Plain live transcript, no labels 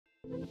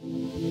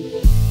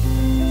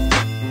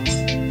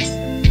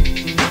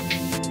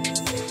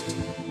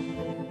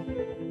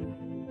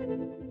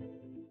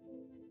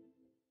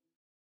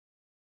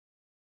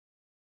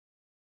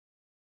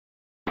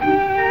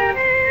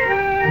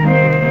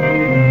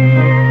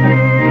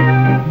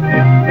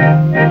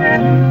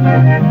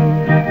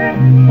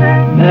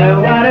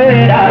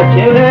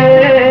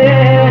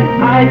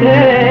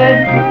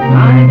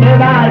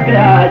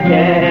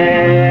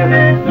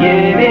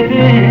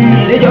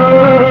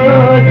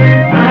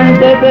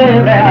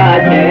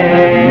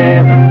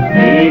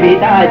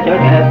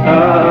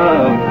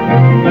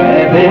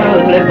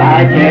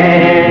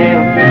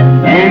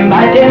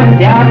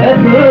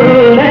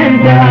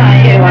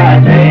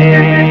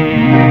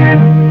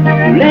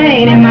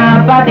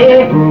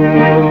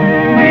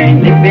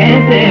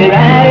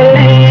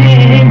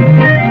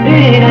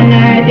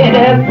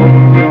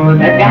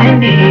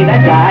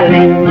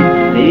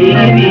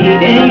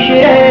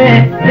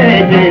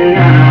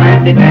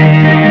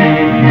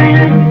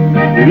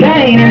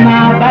Lenem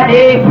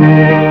Abate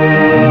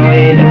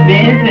Hoy,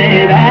 Lejenetie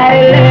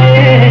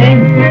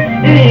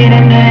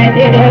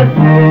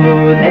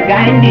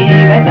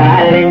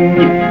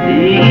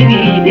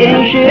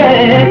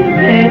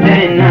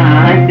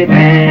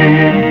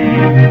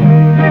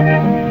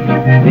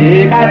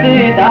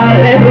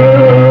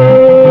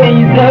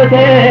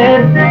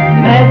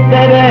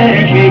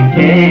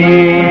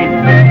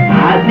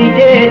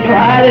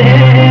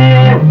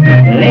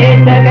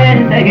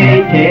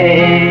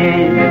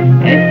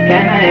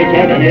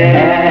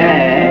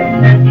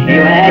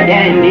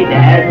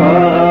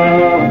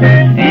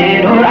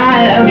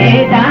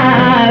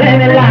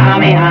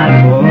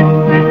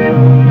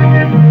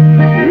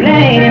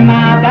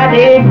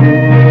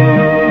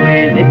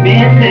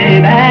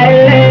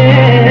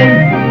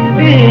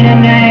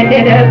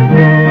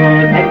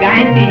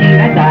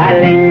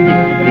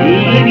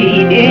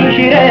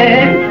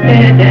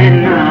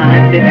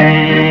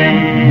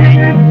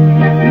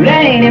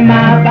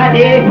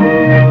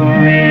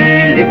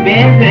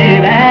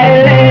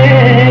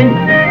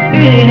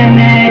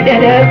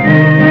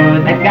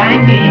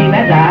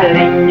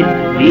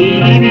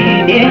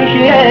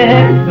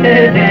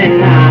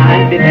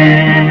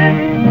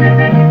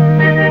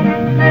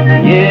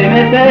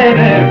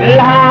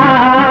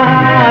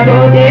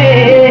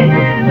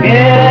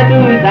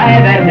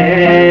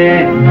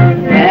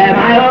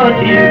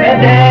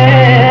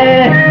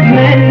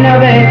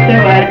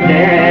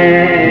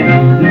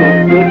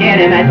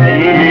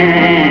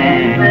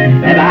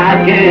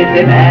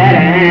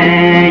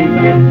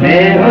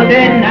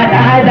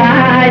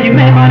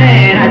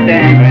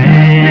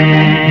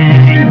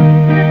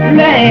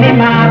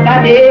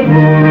Abate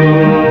Hoy,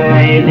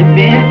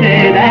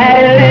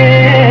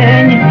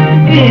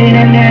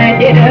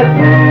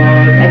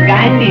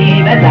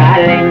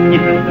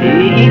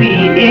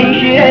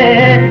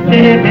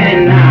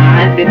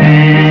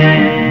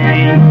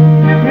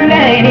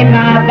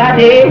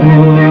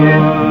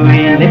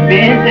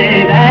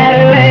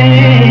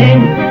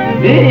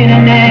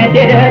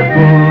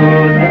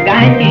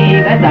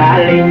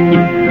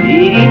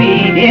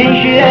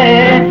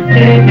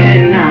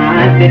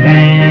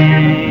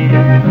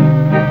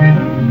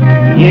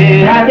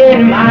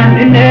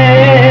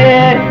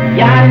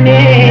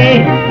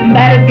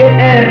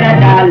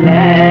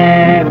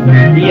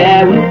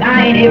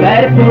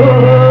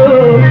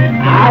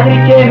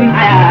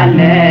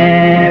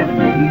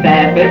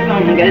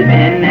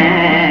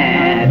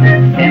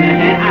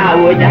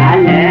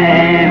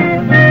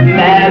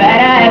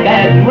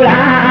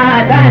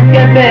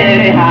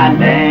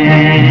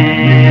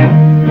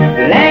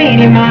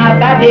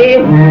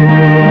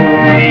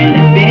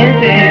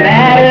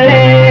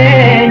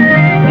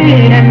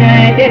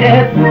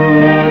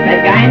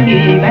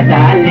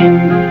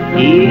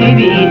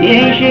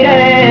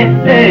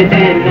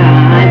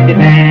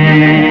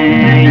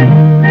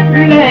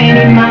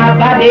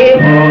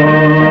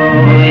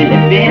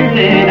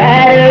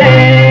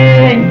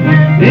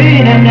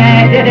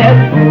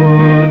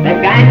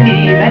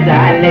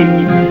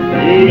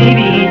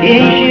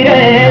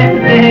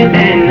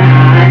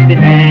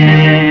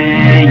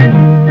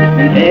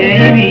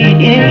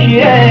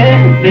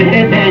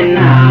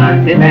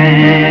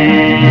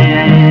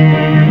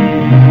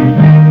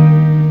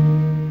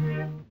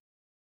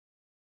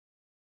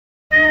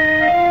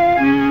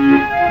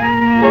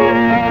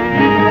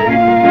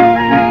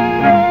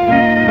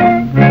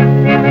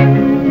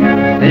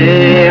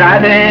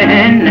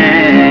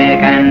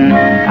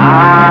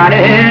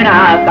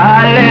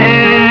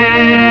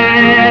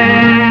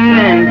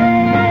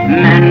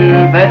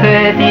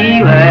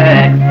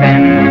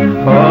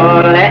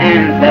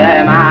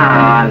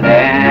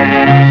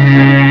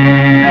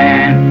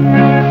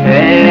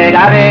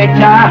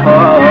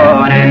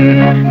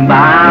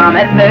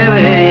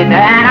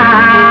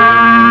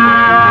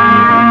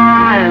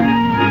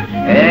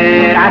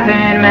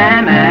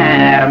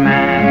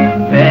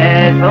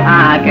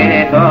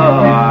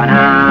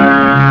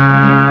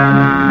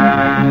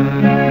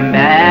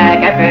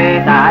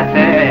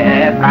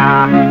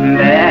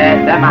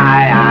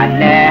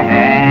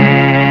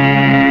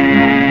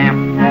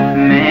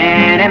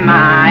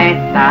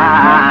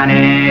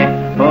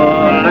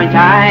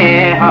 ቻይ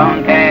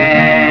ሆንከው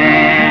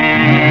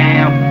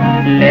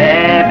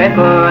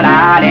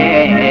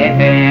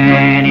ለበኩላሌትን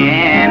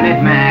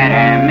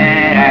የምትመረምረው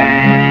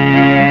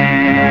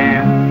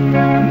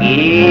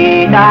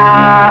ጌታ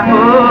ሆይ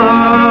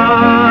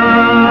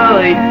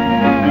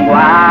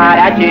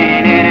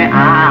ጓዳችንን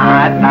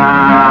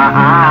አጥበህ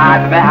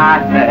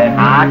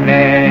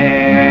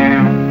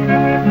አስተካክለው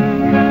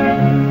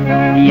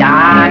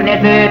ያን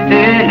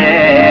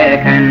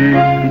ስትልከን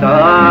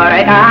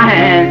ጦርህን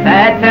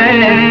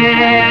ሰጥተህ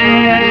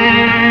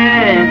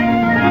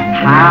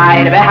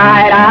ኃይል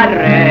በኃይል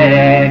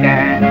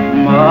አድርገህ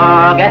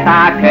ሞገስ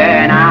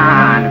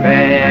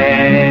አከናንበን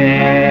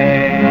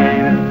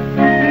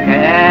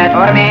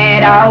ከጦር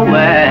ሜዳው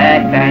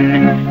ወጥተን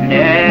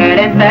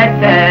ድልን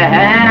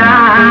ሰጥተኸናል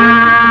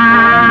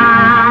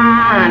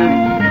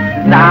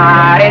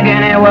ዛሬ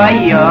ግን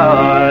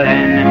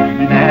ወዮልን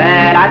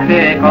ጠላት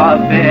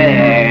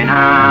ልኮብናል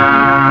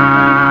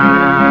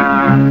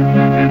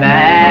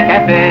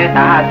በከፍታ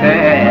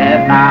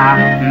ስፍራ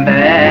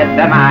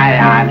በሰማይ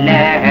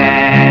አለህ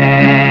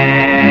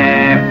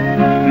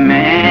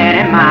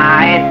ምንም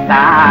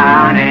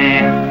አይሳንህ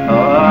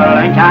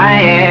ሁሉን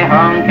ቻይ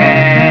ሆንከው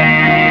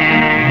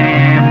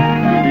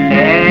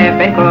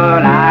ልብን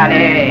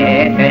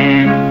ኩላሊትን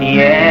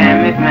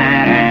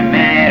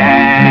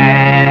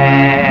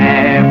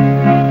የምትመረምረው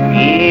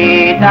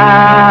ጌታ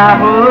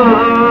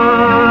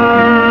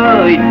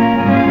ሆይ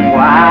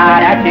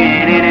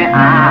ጓዳችንን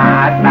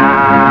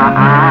አጥበህ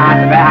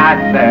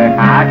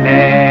አስተካክለው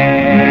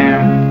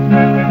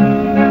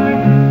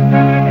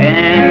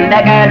እንደ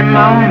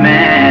ቀድሞው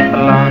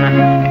መስሎን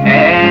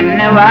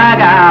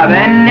እንዋጋ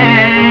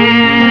ብንል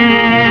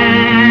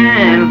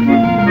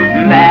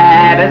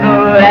በብዙ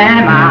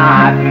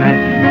ለማጥመድ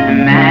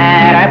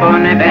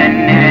መረቡን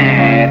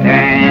ብንጥል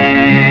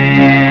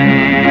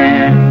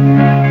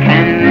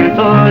ከንቱ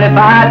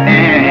ልፋት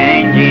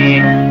እንጂ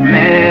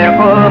ምርኮ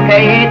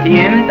ከየት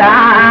ይምጣ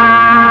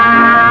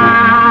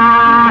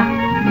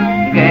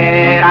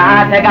ግራ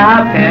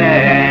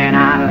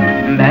ተጋብተናል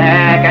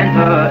በከንቱ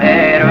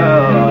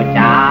ሩጫ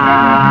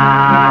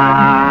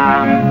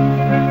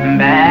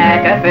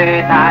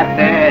በከፍታ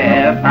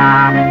ስፍራ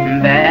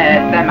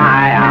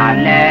በሰማይ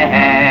አለህ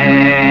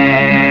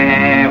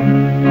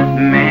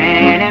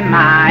ምንም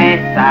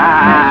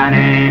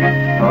አይሳንህ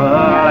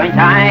ሁሉን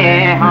ቻይ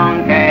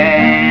ሆንከው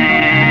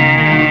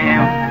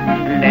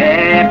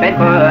ልብን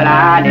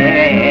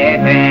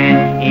ኩላሊትን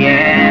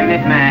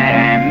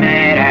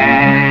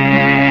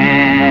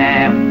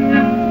የምትመረምረው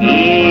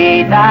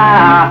ጌታ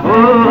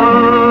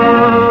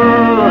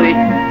ሆይ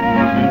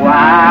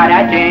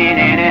ጓዳችንን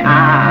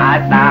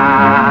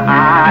አጥበህ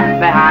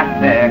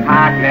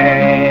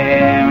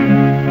አስተካክለው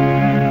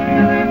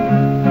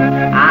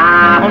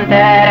አሁን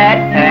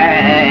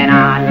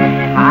ተረድተናል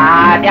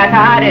ኃጢአት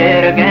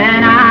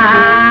አድርገናል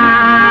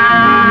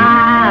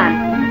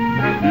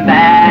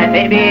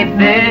በትዕቢት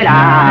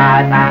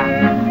ፍላጻ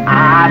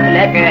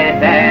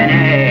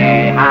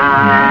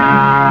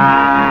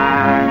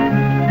አስለቅሰንሃል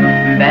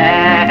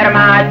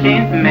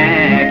በእርማችን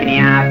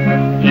ምክንያት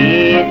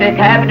ፊት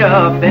ከብዶብናል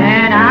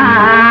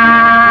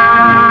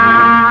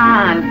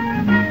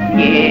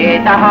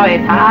ጌታ ሆይ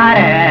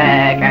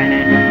ታረቀን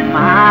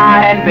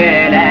ማረን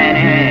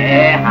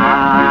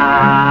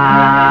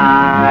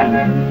ብለንሃል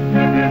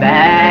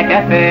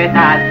በከፍታ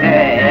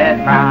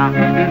ስፍራ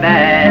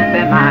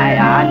በሰማይ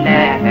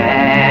አለህ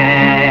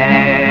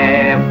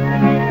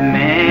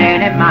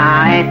ምንም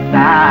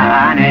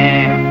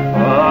አይሳንህ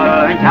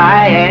ሁሉን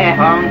ቻይ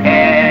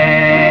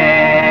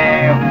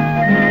ሆንከው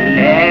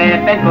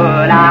ልብን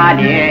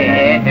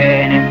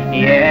ኩላሊትን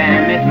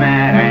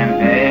የምትመረምረው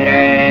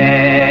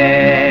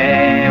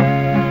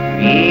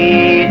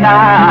ጌታ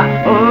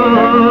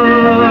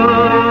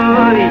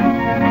ሆይ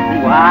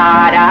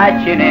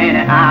ጓዳችንን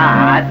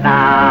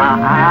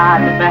አጥበህ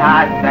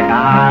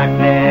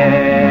አስተካክለው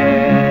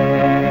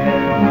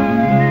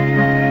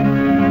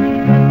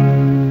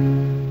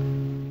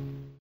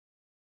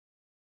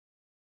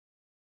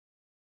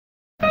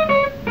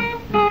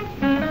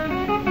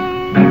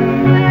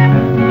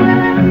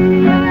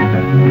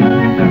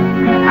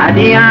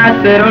ኃጢአት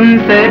ስሩን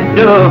ሰዶ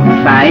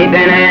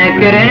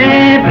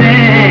ሳይጠነክርብኝ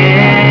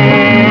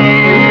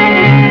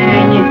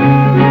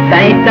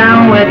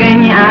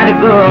ሳይታወቀኝ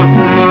አድጎ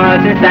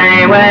ሞትን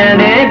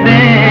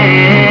ሳይወልድብኝ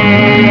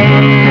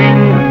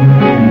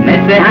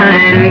ንስሐ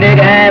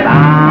እንድገባ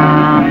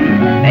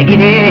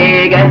በጊዜ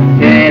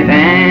ገስጸኝ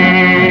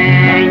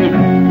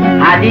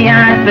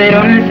ኃጢአት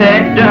ስሩን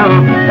ሰዶ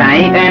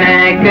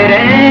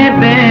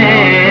ሳይጠነክርብኝ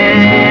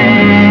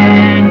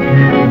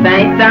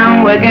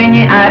ሳይታወቀኝ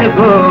አድጎ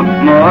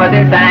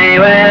ሞትን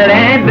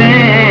ሳይወልድብኝ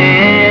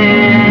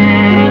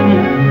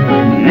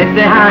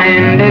ንስሐ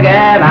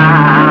እንድገባ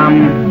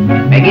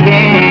በጊዜ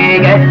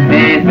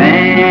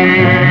ገስጸኝ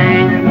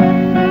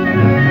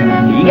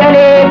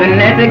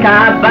የሌብነት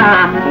ካባ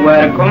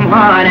ወርቁም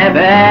ሆነ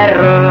በሩ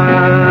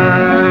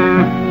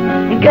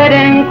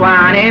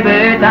ከድንኳኔ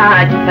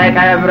በታች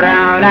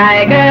ተቀብረው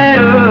ላይቀሩ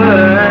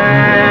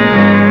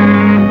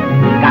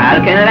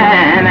ቃልህን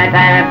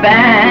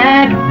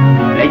ለመጠበቅ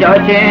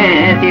ልጆች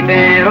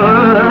ሲፈሩ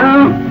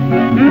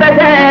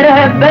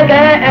በተረበቀ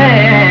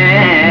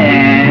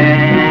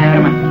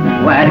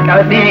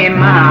ወድቀው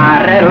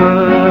ሲማረሩ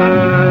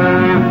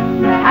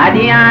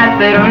ኃጢአት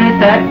ስሩን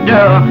ሰዶ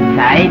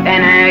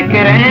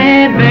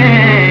ሳይጠነክርብኝ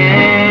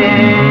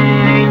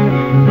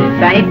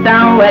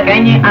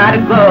ሳይታወቀኝ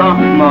አድርጎ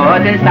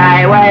ሞትን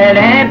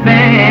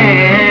ሳይወልድብኝ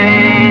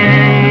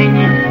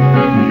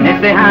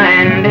ንስሐ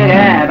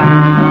እንድገባ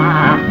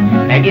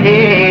በጊዜ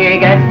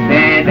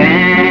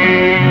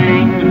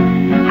ገሰጸኝ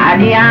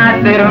ኃጢአት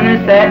ስሩን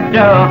ሰዶ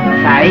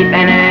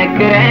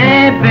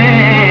ሳይጠነክርብኝ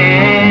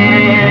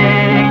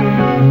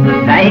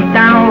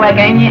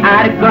ሳይታወቀኝ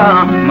አድርጎ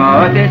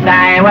ሞትን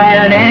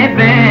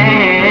ሳይወልድብኝ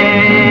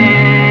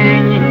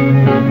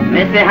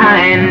ንስሐ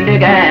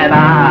እንድገባ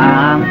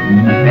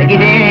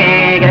በጊዜ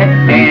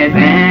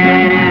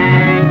ገሰጸኝ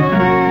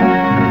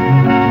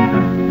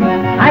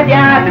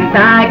ኃጢአትን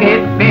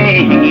ታቅፌ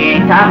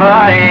ጌታ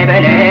ሆይ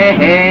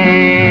በልህ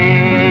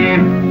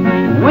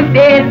ውስጤ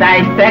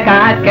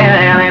ሳይስተካከል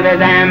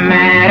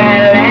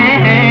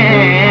በዘመረልህ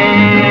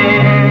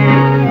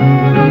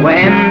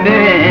ወይም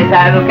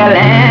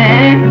ብሰብክልህ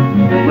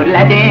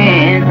ጉድለቴን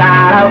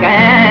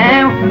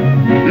ሳላውቀው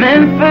ምን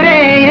ፍሬ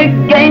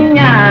ይገኛል?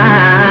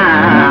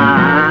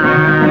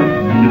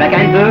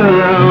 በከንቱ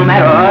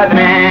መሮጥ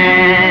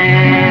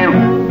ነው።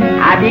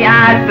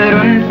 ኃጢአት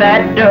ስሩን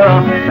ሰዶ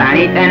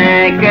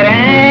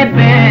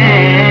ሳይጠነክርብኝ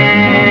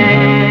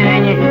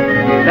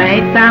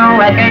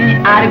ሳይታወቀኝ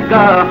አድርጎ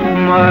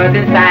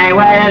ሞትን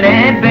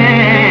ሳይወልድብኝ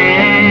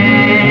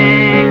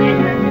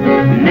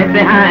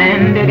ንስሐ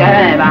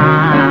እንድገባ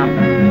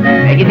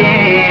በጊዜ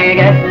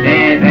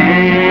ገሰጸኝ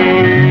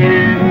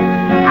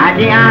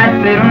ኃጢአት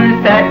ስሩን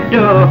ሰዶ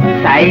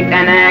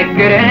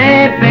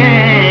ሳይጠነክርብኝ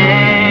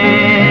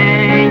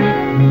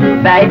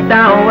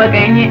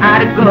ሳይታወቀኝ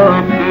አድርጎ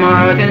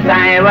ሞትን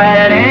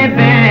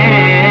ሳይወልድብኝ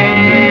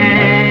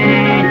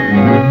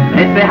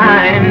ንስሐ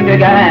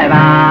እንድገባ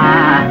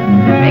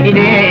በጊዜ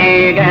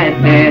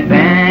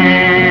ገሰጸኝ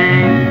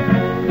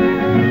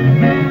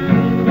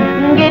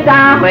ጌታ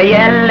ሆይ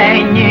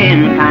የለኝም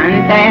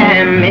ካንተ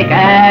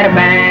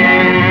የሚቀርበኝ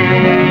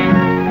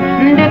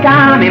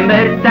ድካሜን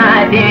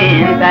ብርታቴን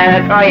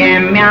ጠልቆ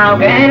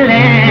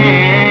የሚያውቅልኝ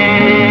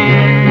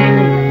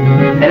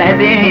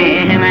ስለዚህ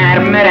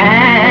መርምረህ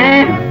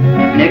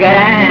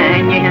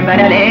ንገረኝ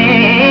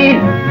በደሌን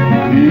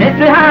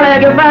ንስሐ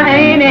ልግባ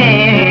እኔም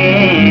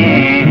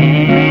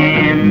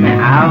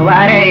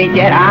አዋርጄ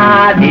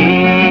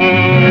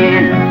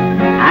ራሴን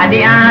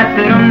ኃጢአት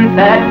ስሩን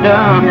ሰዶ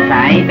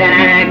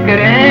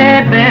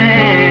ሳይጠነክርብኝ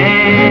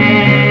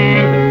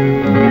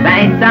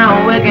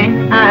ሳይታወቀኝ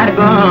አድርጎ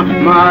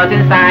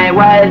ሞትን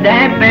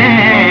ሳይወልድብኝ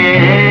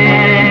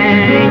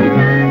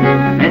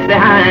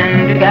ንስሐ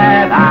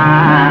እንድገባ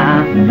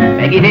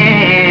በጊዜ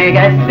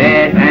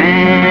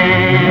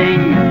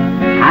ገሰጸኝ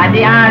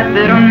ኃጢአት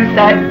ስሩን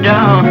ሰዶ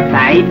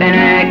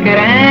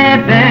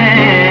ሳይጠነክርብኝ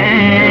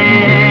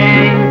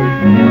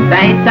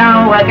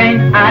ሳይታወቀኝ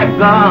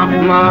አድርጎ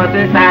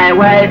ሞትን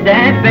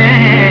ሳይወልድብኝ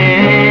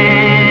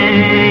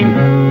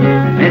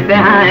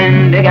ንስሐ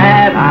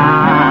እንድገባ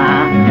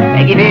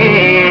በጊዜ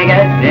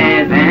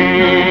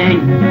ገሰጸኝ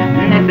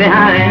ንስሐ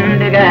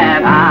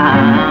እንድገባ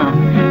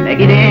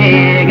በጊዜ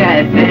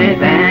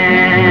ገሰጸኝ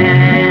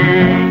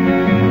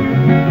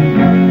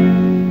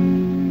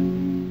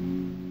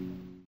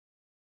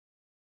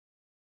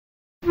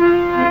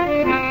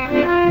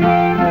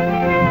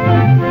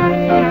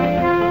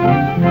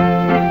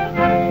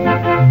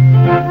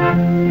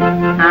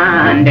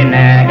አንድ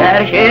ነገር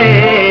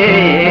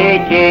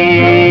ሽቼ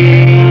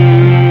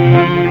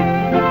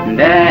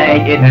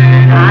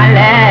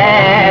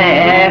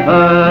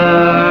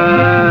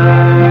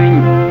ደጅተናለሁኝ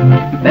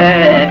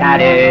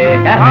በቃልህ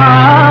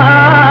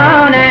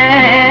ከሆነ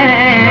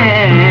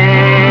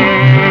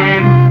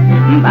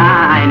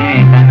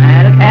በዓይንህ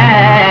ተመልከተኝ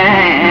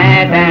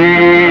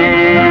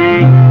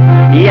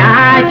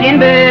ያችን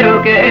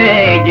ብሩክ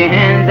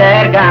እጅህን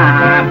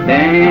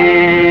ዘርጋብኝ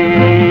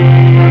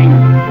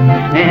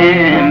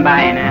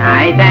እንባዬን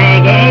አይተህ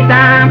ጌታ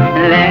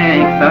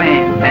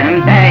ልቅሶዬን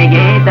ሰምተህ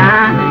ጌታ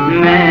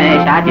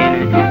መሻቴን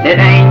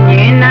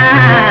ስጠኝና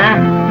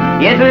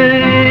ኢየሱስ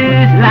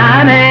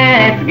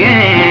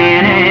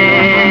ላመስግን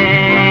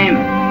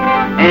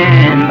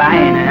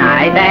እንባዬን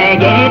አይተህ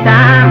ጌታ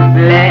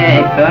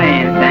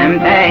ልቅሶዬን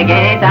ሰምተህ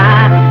ጌታ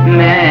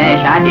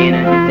መሻቴን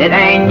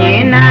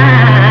ስጠኝና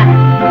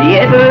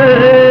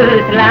ኢየሱስ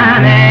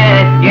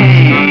ላመስግን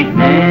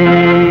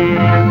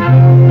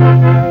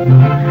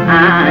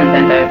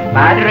አንተን ተስፋ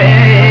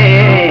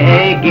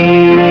አድርጌ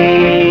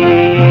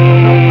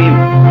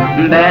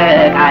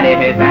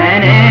በቃልህ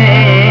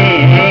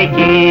ጸንቼ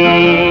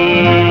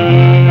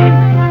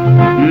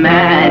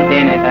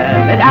መልሴን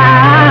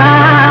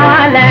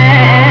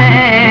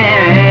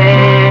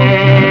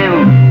እጠብቃለሁ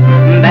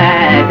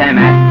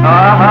በተመስጦ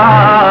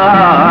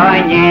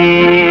ሆኜ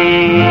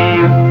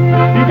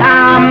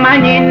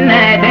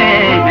ታማኝነትህን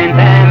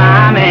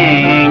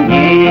ተማምኜ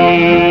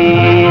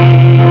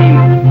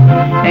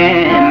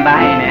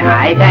እንባዬን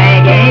አይተህ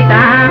ጌታ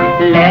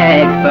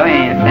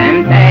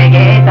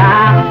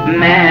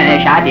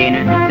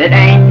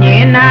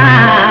ስጠኝና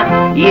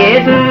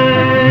ኢየሱስ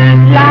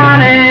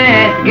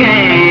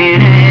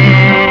ላመስግን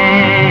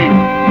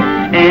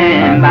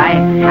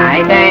እንባዬን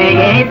አይተህ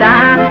ጌታ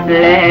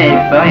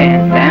ልቅሶዬን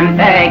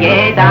ሰምተህ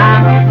ጌታ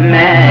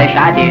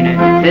መሻቴን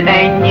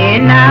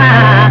ስጠኝና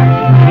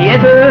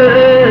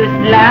ኢየሱስ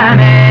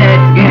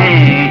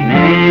ላመስግን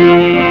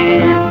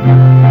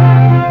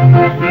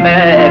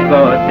በጎ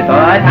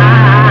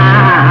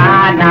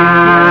ስጦታና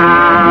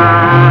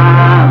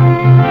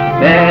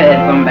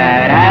ፍጹም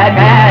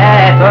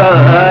በረከት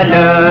ሁሉ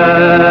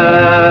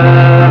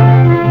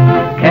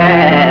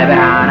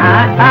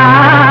ከብርሃናት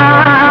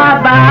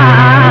አባት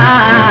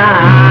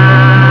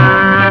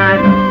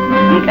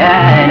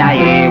ከላይ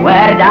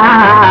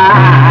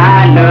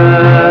ይወርዳሉ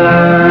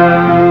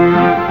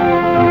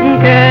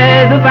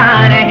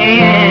ከዙፋንህ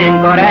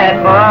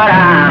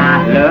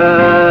ይንቆረቆራሉ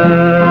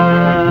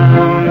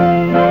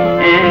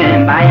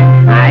እንባዬን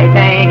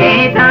አይተህ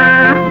ጌታ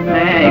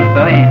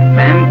ልቅሶዬን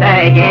ሰምተህ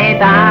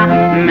ጌታ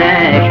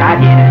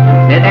መሻቴን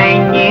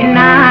ስጠኝና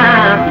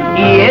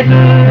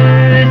ኢየሱስ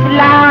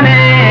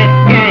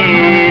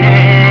ላመስግን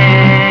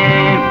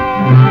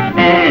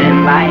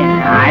እንባዬን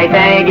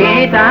አይተህ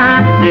ጌታ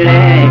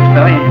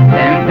ልቅሶዬን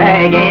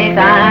ሰምተህ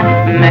ጌታ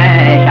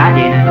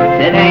መሻቴን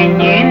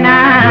ስጠኝና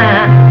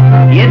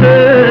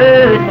ኢየሱስ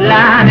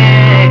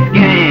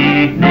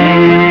ላመስግን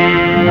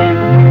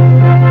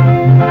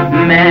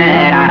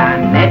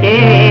መራራነቴ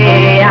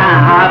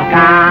ያብቃ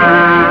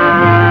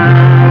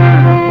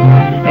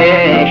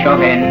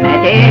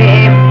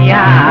እሾህነቴም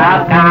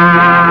ያብቃ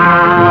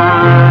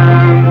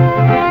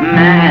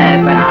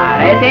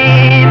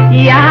መፈራረቴም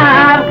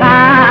ያብቃ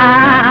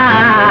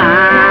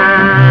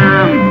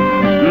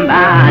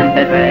በአንተ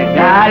ጸጋ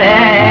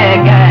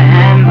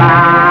ልገንባ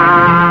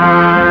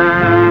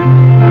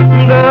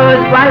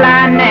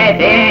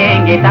ጉስቋላነቴን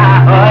ጌታ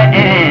ሆይ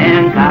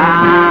እንካ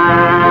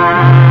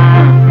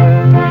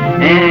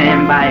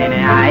እንባዬን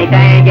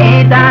አይተህ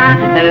ጌታ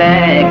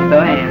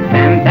ልቅሶዬን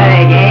ሰምተህ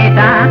ጌታ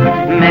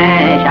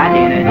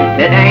መሻቴን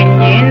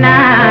ስጠኝና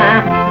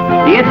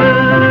ኢየሱስ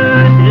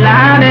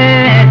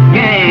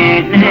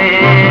ላመስግን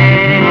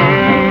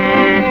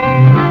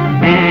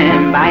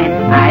እንባዬን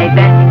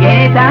አይተህ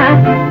ጌታ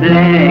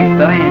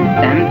ልቅሶዬን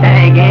ሰምተህ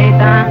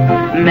ጌታ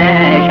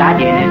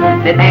መሻቴን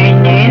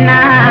ስጠኝና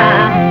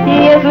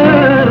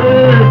ኢየሱስ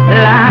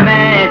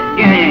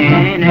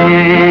ላመስግን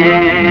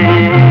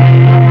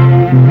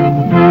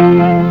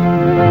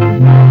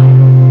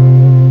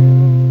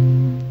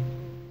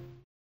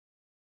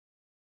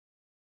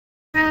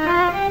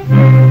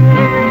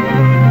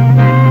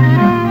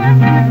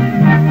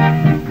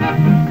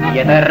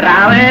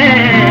የጠራውን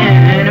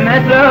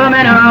መስሎ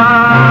መኖር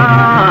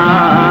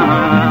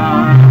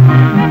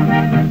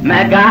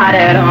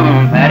መጋደሉን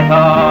ፈርቶ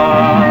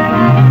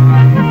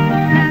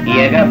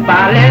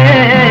የገባለትን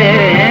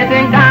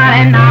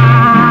ቃልና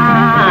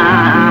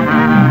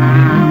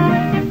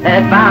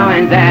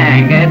ተስፋውን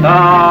ዘንግቶ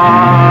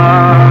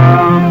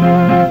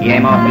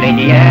የሞት ልጅ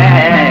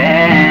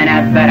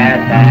የነበረ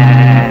ሰው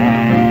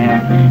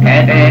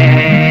ከጥፋት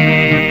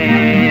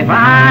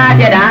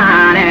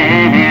የዳነ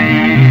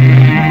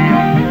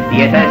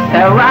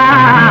የተሰዋለት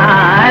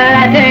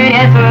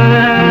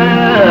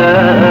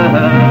ኢየሱስ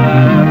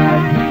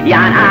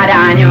ያን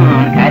አዳኙን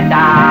ከዳ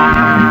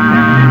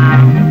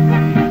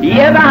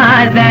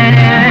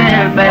የባዘነውን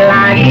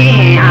ፈላጊ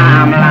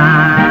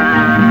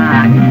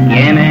አምላክ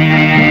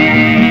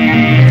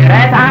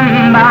የምሕረት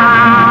አምባ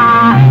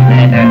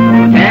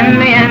ለጠፉትም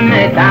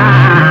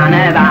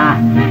የምታነባ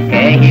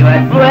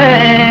ከሕይወት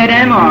ወደ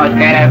ሞት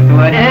ከረፍት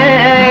ወደ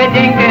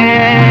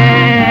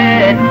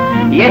ጭንቀት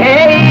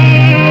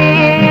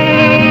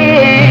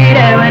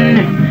የሄደውን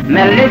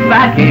መልስ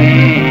እባክህ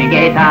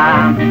ጌታ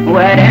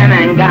ወደ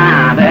መንጋ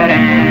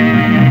በረት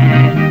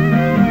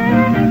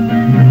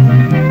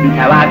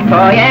ተዋግቶ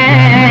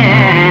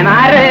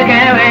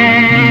የማረከውን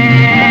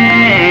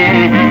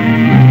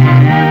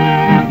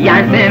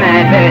ያን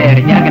ስመጥር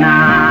ጀግና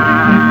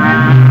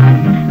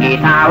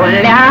ጌታውን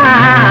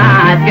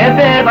ሊያስከብር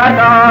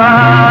ቆርጦ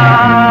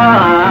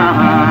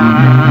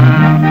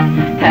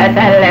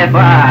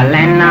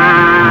ተሰልፏልና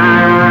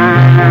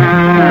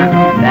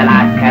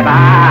ጠላት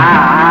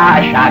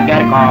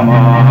ከባሻገር ቆሞ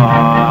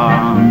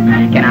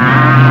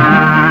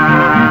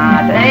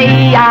ቅናት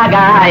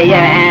እያጋየ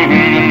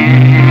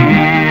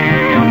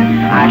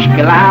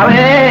አሽክላውን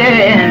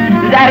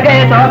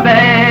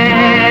ዘርግቶበት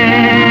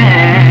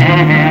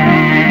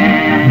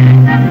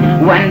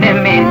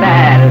ወንድሜን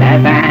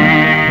ጠለፈ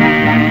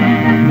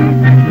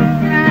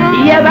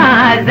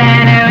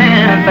የባዘነውን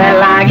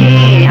ፈላጊ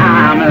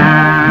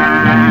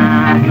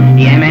አምላክ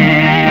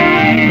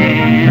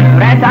የምሕረት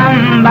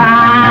አምባ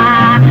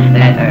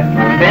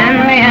ለጠፉትም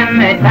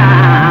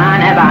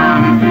የምታነባ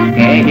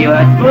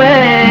ከሕይወት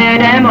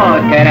ወደ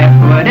ሞት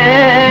ከረፍት ወደ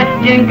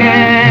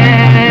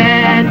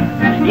ጭንቀት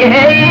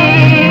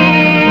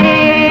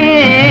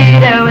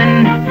የሄደውን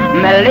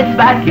መልስ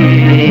እባክህ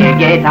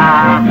ጌታ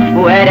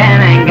ወደ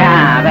መንጋ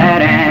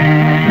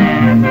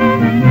በረት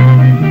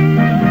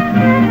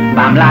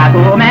በአምላኩ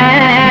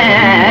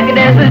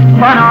መቅደስ ውስጥ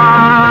ሆኖ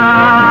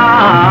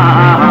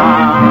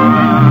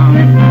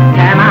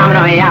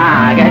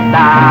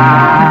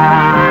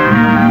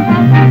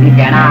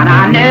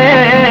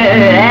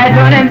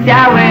ማንነቱንም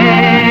ሲያውቅ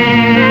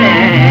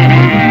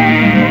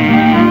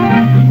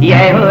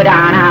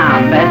የይሁዳን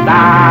አንበሳ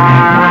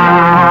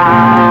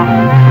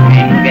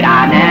እንግዳ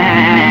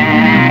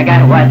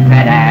ነገር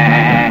ወሰደ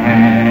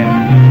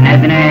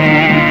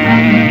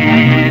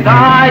ነዝንዞ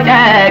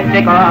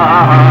ጨቅጭቆ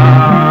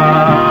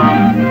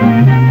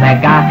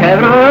ጸጋ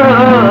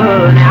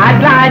ክብሩን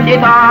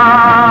አድላጭቶ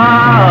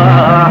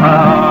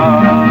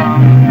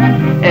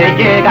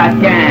እጅግ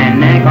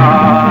አስጨንቆ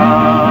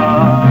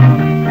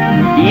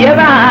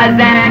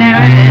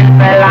የባዘነውን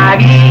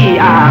ፈላጊ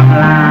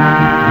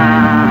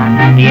አምላክ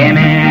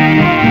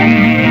የምሕረት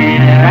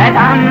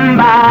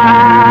አምባ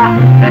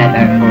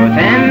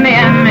ለጠፉትም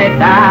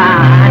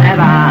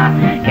የምታነባ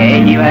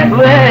ከሕይወት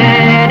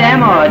ወደ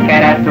ሞት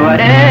ከረፍት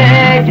ወደ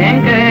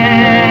ጭንቅ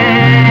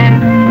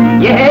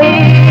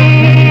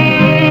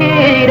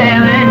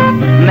የሄደውን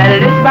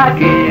መልስ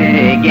እባክህ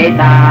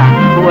ጌታ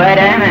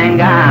ወደ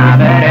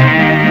መንጋበር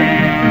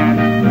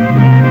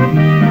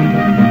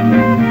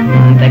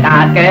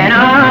ጥቃቅን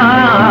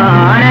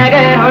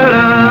ነገር ሁሉ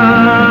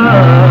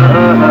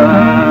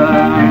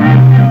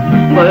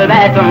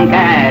ጉልበቱን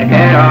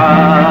ከርክሮ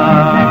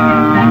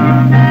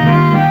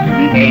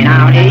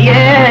ጤናውን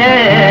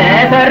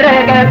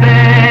እየሰረቀበት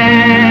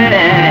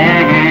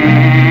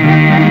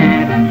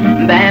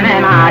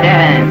በሕመም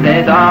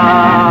ደንዝዞ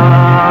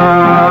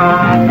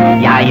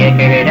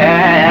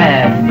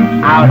ያየክደት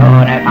አውሎ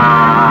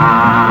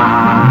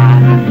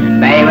ነፋስ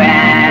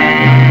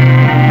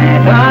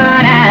በሕይወቱ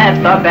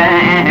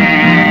ነፍሶበት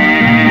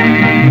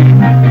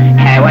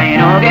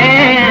ከወይኑ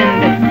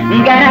ግንድ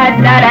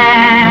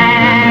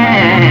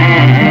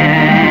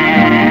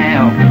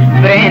ገነጠለው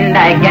ፍሬ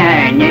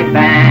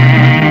እንዳይገኝበት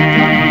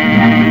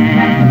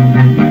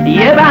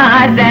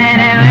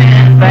የባዘነውን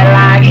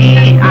ፈላጊ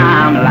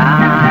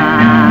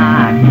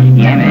አምላክ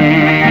የምሕረት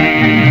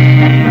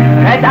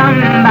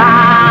አምባ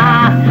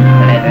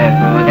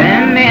ለጠፉትም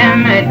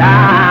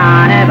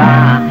የምታነባ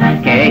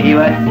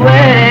ከሕይወት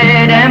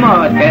ወደ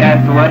ሞት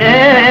ከረፍት ወደ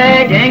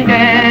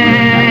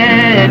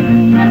ጭንቀት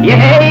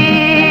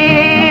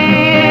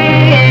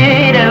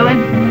የሄደውን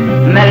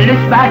መልስ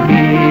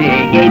እባክህ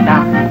ጌታ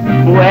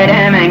ወደ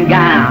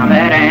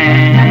መንጋበር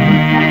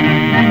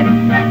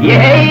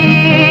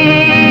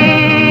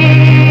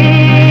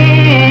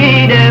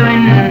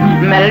የሄደውን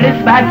መልስ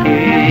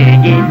እባክህ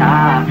ጌታ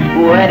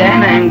ወደ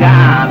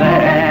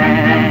መንጋበር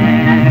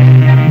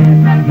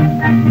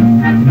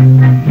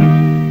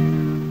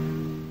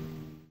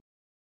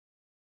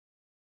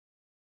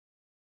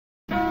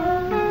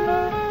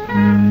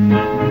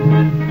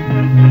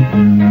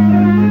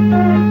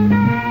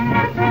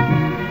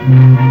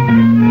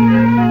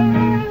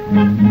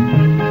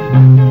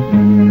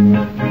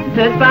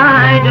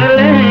ተስፋዬ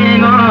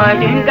ጨልሞ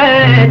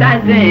ጭንቀት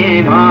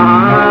አዝሞ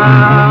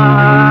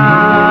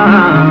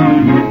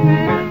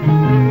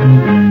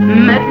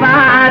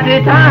መጥፋት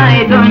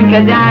ታይቶኝ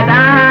ከዚያ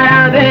ጣር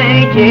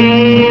አውጥቼ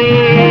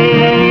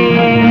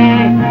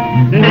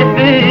ደስ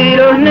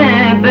ብሎህ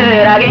ነበር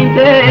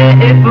አግኝተህ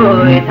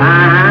እፎይታ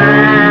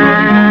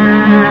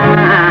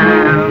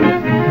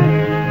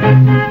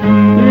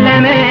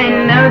ለምን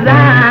ነው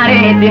ዛሬ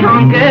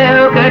ሲሆንከው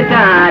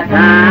ከርታታ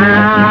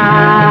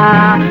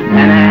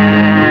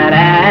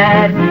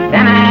ተመለስ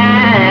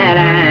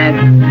ተመለስ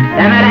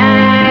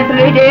ተመለስ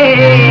ልጄ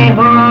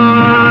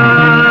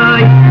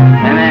ሆይ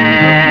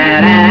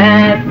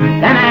ተመለስ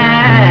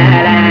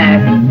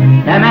ተመለስ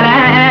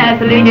ተመለስ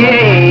ልጄ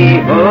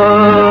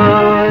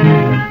ሆይ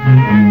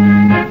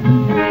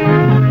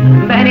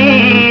በእኔ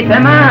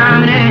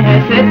ተማምነህ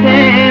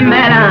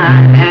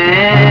ስትመላለስ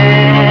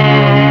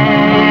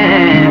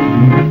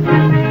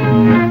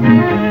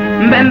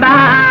በእንባ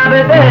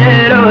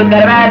በጸሎት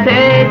ቀርበህ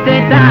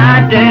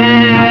ስትታደስ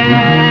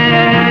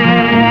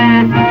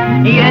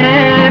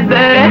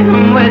የነበረን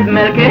ሕይወት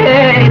መልክት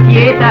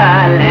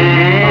የታለ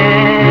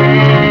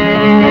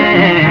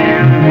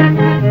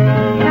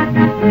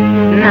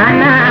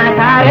ናና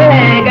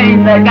ታረቀኝ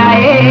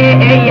ጸጋዬ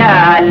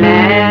እያለ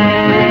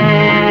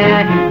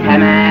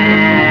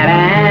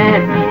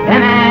ተመለስ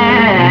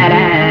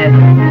ተመለስ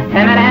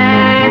ተመለስ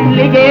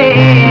ልጄ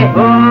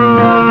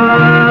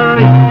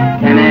ሆይ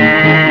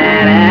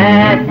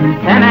ተመለስ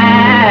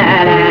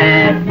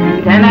ተመለስ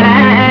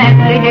ተመለስ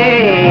ልጄ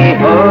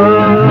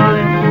ሆይ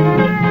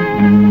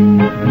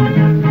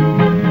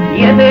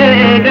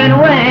የፍቅርን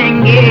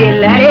ወንጌል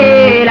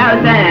ለሌላው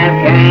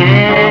ሰብከን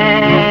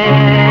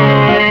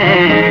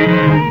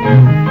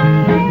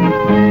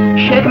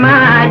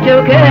ሸክማቸው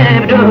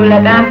ከብዶ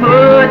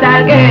ለጠፉት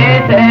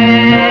አልቅሰን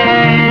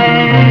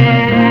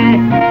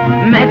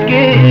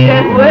መስክረህ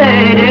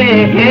ወደ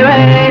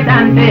ሕይወት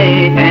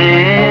አምጥተን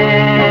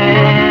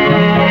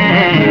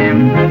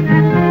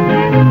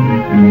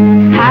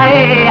ሳይ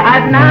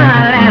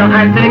አዝናለሁ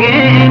አንተ ግን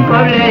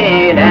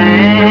ኮብልለህ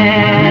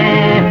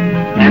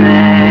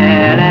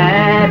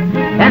ተመለስ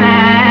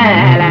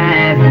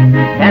ተመለስ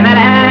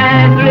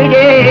ተመለስ ልጄ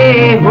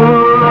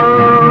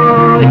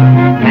ሆይ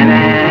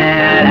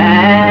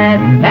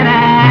ተመለስ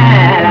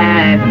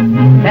ተመለስ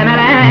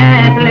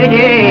ተመለስ ልጄ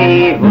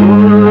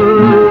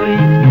ሆይ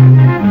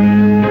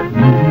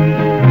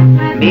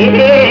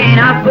ይሄን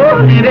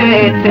አፍቆኝ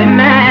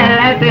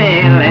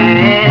ብትመለስልኝ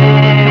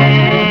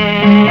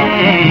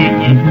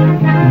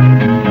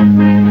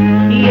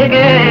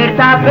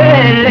ይቅርታ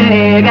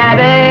ፈልጋ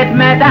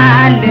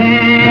ብትመጣልኝ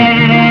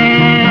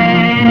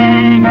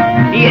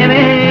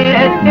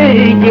የምህረት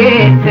እጄ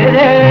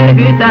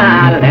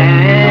ትዘረግታለች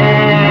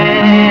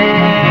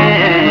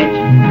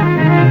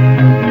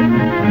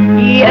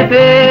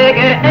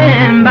የፍቅር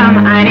እንባም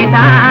ዓይኔ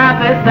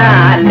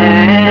ታፈሳለች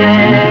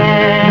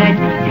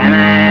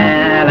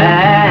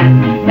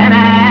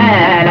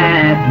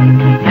ተመለስ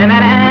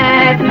ተመለስ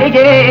ልጄ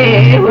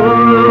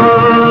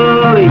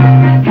ሆይ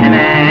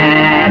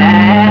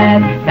ተመለስ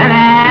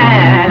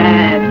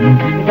ተመለስ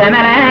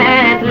ተመለስ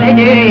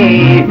ልጄ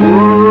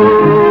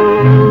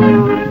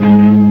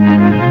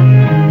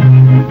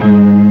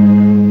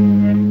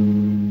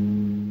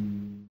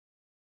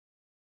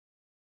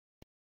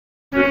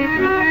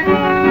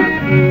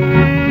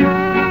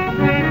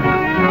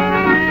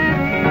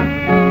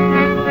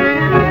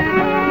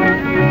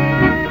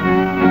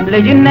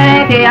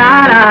ልጅነቴ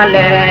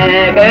አላለቀኝና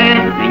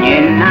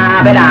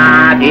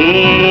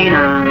ብላቴና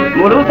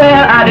ሙሉ ሰው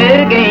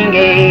አድርገኝ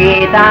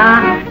ጌታ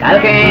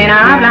ቃልህን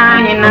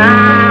አብላኝና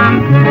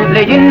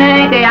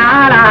ልጅነቴ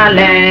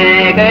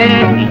አላለቀኝና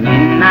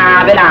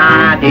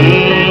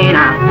ብላቴና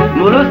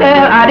ሙሉ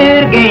ሰው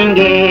አድርገኝ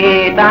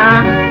ጌታ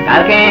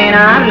ቃልህን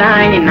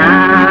አብላኝና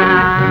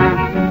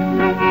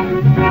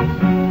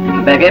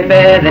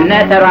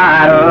በግብዝነት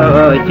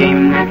ተሯሮቼም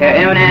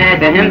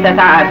ከእውነትህም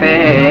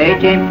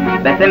ተሳፍቼ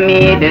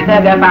በስሜት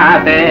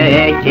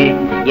ተገፋፍቼ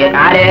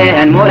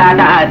የቃልህን ሙላት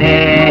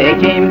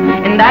አጥቼ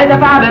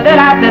እንዳይጠፋ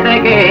በጠላት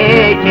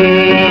ተጠቅቼ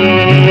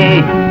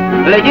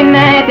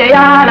ልጅነቴ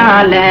ያላለቀኝና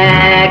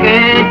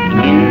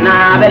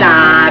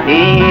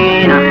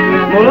ብላቴና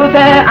ሙሉ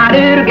ሰው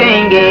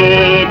አድርገኝ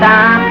ጌታ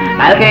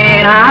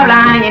ቃልህን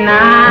አብላኝና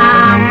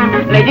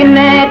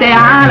ልጅነቴ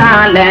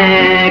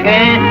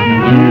ያላለቀኝና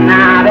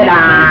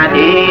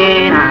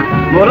ብላቴና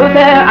ሙሉ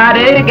ሰው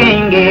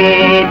አድርገኝ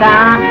ጌታ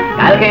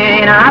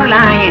ቃልህን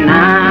አብላኝና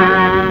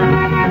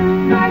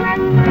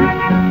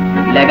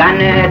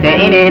ለጋነቴ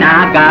እኔን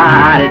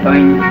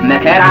አጋልጦኝ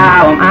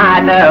መከራውም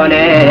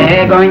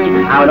አጠውልጎኝ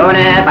አውሎ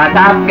ነፋስ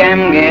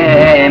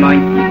አፍገምግሞኝ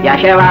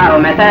ያሸዋው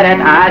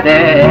መሰረት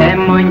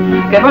አዘሞኝ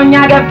ክፉኛ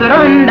ገፍትሮ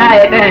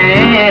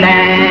እንዳይጥለኝ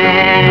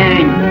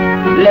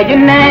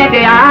ልጅነቴ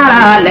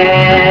ያላለቀኝና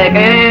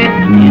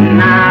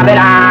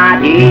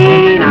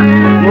ብላቴና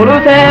ሙሉ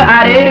ሰው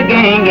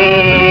አድርገኝ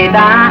ጌታ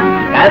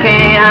ቃልህን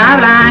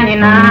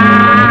አብላኝና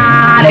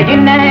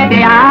ልጅነቴ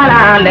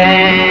ያላለቀኝና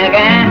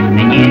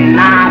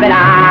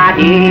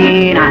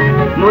ብላቴና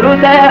ሙሉ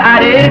ሰው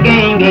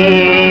አድርገኝ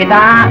ጌታ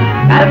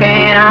ቃልህን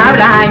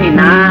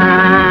አብላኝና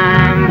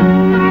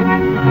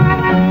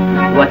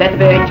ወተት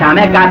ብቻ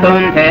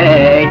መጋቱን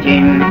ትቼ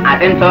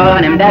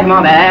አጥንቶንም ደግሞ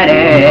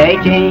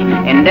በልቼ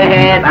እንደ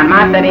ሕፃን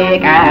ማሰቤ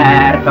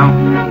ቀርቶ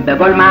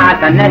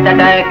በጎልማሳነት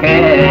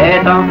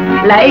ተተክቶ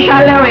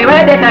ላይሻለሁ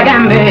ሕይወቴ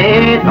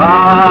ተገንብቶ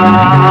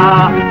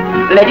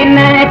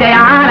ልጅነቴ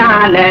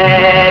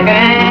ያላለቀኝና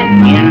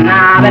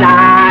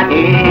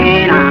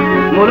ብላቴና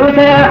ሙሉ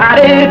ሰው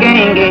አድርገኝ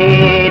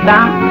ጌታ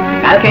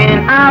ቃልህን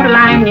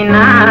አብላኝና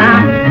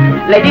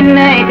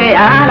ልጅነቴ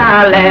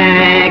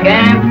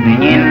ያላለቀኝና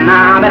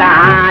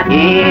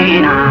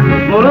ብላቴና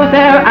ሙሉ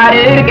ሰው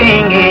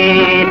አድርገኝ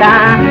ጌታ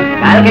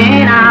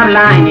ቃልህን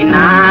አብላኝና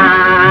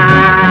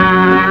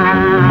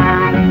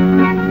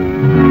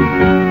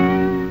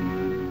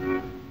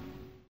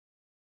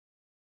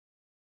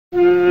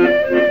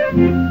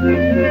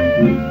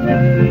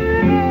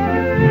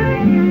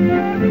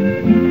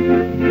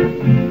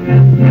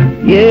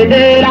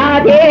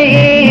የጠላቴ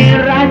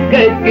ራስ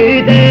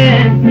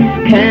ቀጥቅጠህ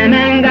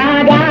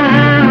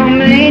ከመንጋጋው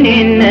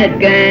ምኔን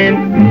ነጥቀህ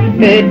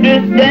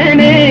ቅዱስ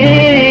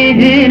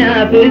ደምህን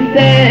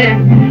አፍስሰህ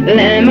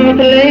ለሞት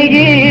ልጅ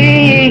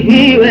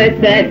ሕይወት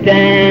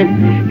ሰጠህ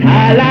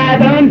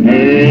ታላቁን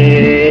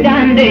ዕዳ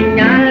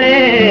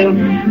አንደኛለሁ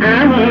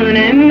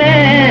አሁንም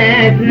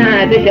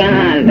መጽናት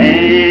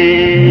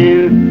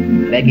እሻለሁ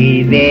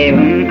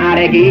በጊዜውም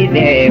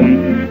አለጊዜውም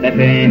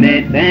በፍምህ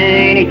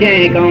ጸንቼ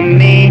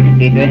ቆሜ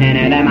ፊትህን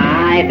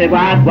ለማየት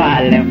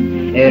እጓጓለሁ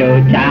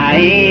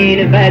ሩጫዬን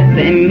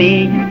ፈጽሜ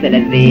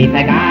ስለዚህ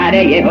ፈቃድ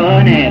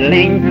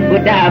የሆነልኝ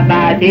ውድ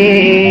አባቴ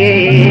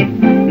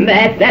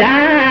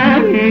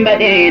በሰላም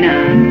በጤና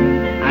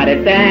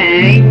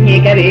አድርሰኝ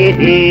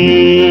ከቤቴ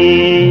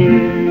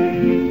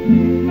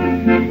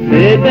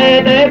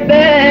ስትጠበቅ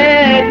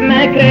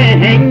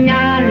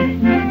መክረኸኛል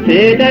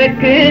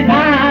ስተክዝ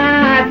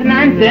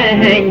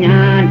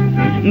አጽናንተኸኛል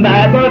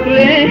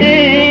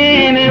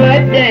ባቆስልህም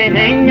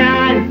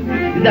ወደኸኛል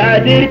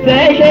ዛትር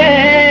ተሸክመኸኛል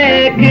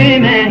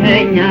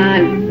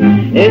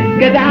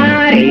እስከ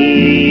ዛሬ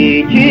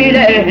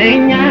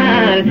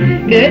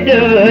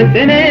ቅዱስ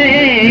ስምህ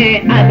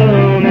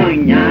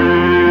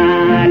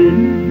አቆሞኛል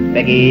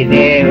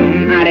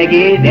Begiziewem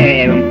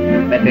Alegiziewem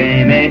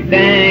Yebazenewen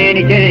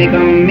Felagi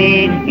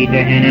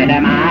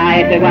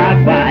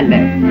Amlak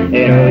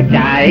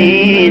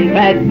ሩጫዬን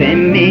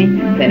ፈጽሜ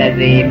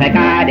ስለዚህ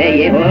ፈቃድ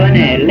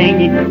ይሁንልኝ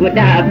ውድ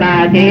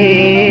አባቴ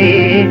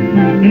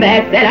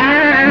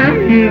በሰላም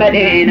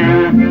በጤና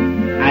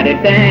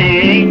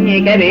አድርሰኝ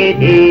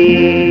ከቤቴ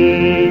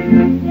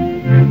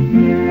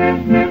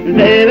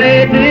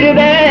ዘወትር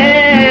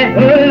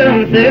በሁሉም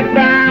ስፍራ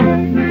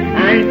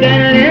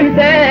አንተን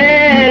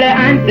ልምሰል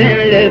አንተን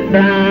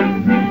ልፍራ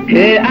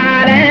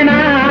ከዓለም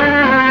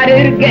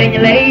አድርገኝ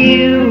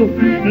ልዩ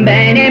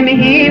በእኔም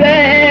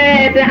ሕይወት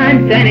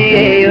አንተን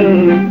እዩ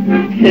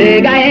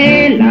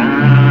ሥጋዬን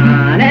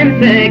ለዓለም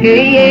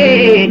ሰግዬ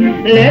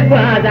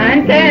ልጓዝ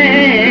አንተን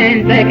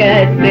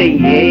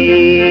ተከትዬ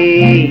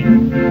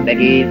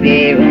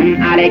በጊዜውም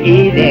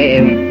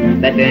አለጊዜውም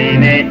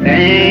በስምህ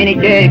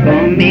ጸንቼ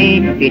ቆሜ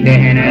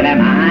ፊትህን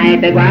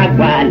ለማየት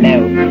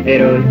እጓጓለሁ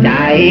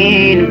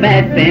ሩጫዬን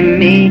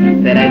ፈጽሜ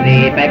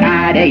ስለዚህ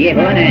ፈቃድ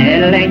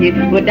ይሁንልኝ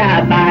ውድ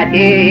አባቴ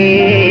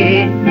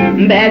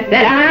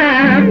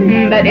በሰላም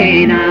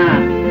በጤና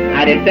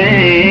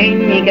አድርሰኝ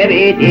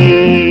ከቤቴ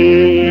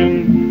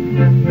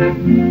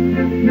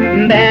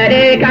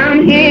በድካም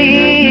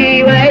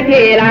ሕይወቴ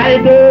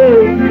ላልቶ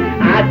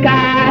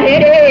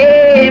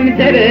አካሄዴም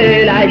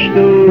ተበላሽቶ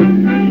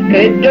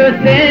ቅዱስ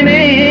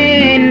ስምህ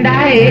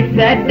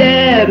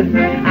እንዳይሰደብ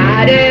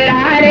አደራ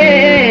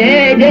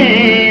ልጅን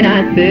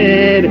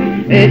አስብ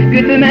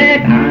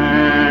እስክትመጣልኝ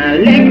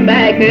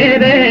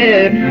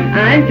በክብር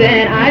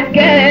አንተን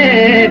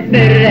አስከብሬ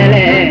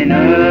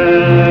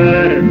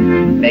ልኖር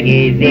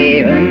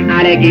በጊዜውም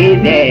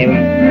አለጊዜውም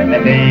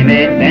በስምህ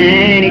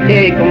ጸንቼ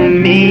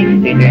ቆሜ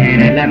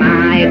ፊትህን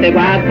ለማየት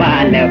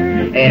እጓጓለሁ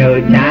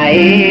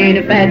ሩጫዬን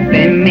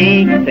ፈጽሜ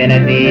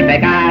ስለዚህ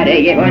ፈቃድ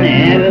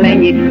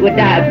ይሁንልኝ ውድ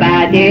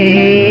አባቴ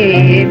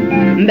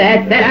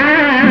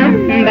በሰላም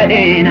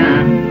በጤና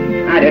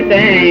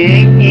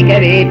አድርሰኝ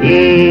ከቤቴ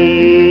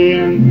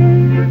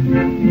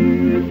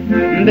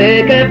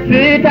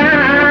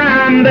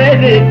በከፍታም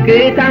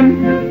በዝቅታም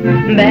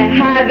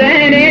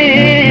በሐዘንም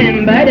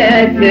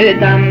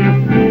በደስታም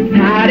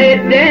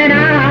ሳልደናገር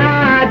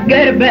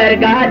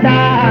በእርጋታ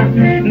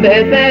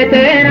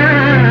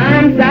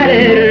በፈተናም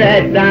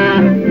ሳልረሳ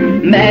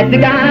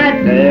በትጋት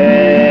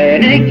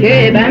ጸንቼ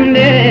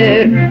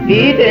በምድር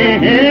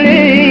ፊትህን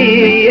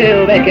ልየው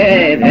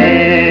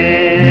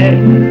በክብር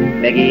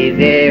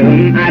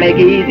በጊዜውም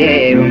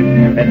አለጊዜውም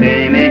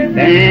በስምህ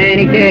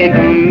ጸንቼ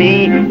ቆሜ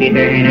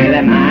ፊትህን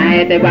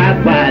ለማየት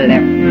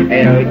እጓጓለሁ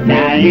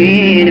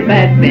ሩጫዬን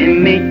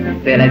ፈጽሜ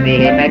ስለዚህ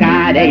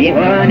ፈቃድ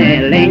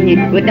ይሁንልኝ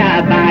ውድ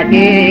አባቴ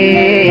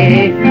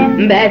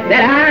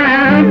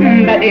በሰላም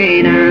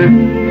በጤና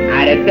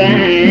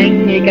አድርሰኝ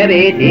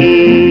ከቤቴ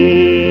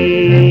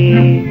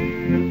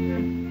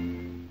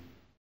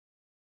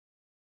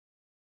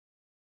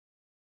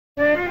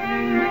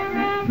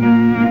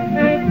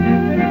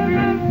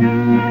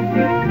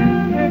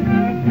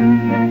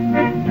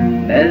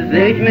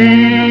በዚች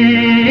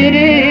ምድር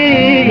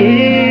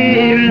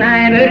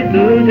ላይ ብርቱ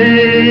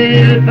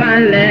ሰልፍ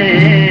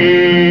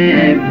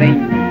አለብኝ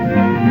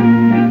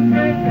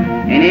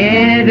እኔ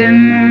ዝም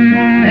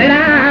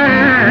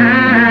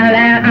እላለሁ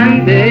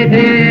አንተ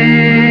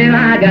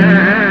ትዋጋለኝ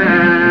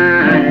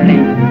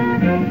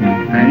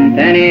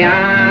አንተን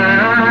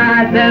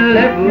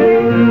ያሰለፉ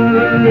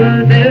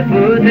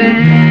ሰልፉትን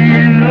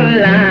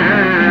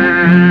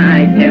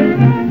ሁላቸው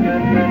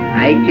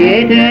አይቼ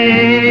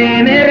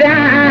ተምሬአለሁ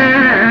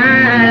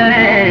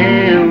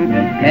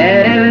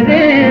ከረብ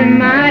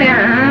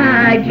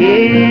ዝማሬያቸው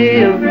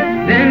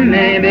ዝም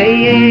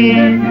ብዬ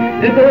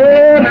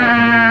እቆማለሁ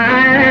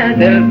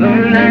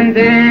ሰልፉን ላንተ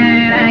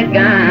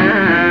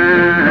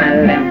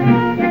እለቅቃለሁ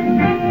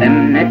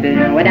በእምነት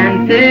ወደ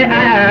አንተ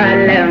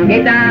አለሁ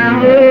ጌታ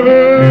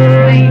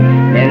ሆይ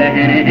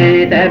ልልህን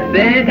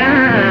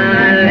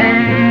እጠብቃለሁ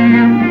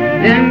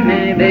ዝም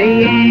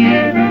ብዬ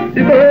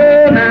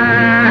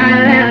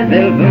እቆማለሁ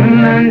ሰልፉን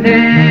ላንተ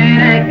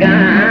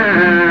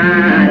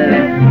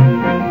እለቅቃለሁ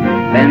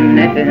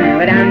በእምነት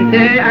ወደ አንተ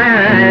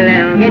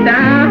አለሁ ጌታ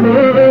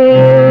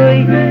ሆይ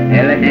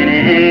ልልህን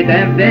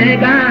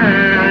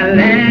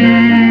እጠብቃለሁ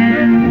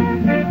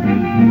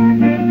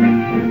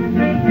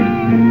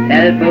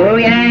ሰልፉ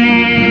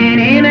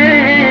የኔ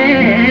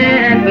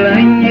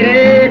መስሎኝ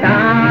ርታለብኝ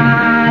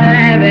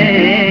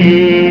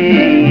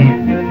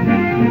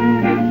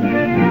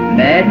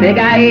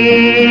በሥጋዬ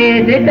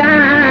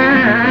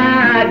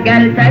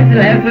ስታገል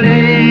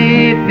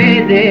ተስረፍርፌ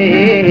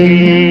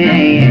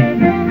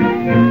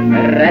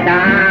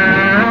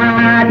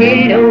ረዳቴን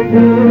እውቁ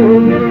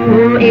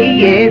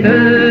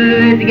ኢየሱስ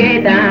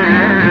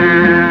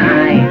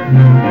ጌታዬ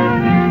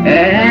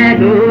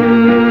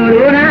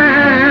እቱሩን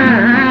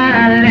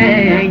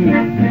አለኝ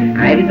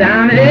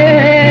አይብዛም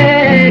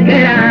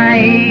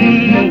ልክራይ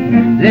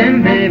ዝም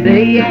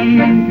ብዬ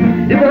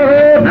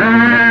እቆማለሁ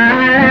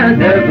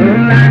ሰልፉን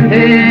ላንተ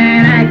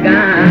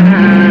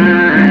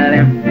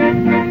እለቅቃለሁ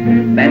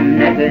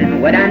በእምነት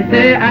ወደ አንተ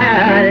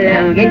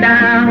አለሁ ጌታ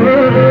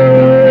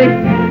ሆይ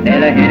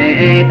ልልህን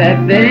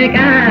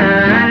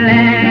እጠብቃለሁ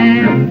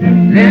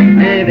ዝም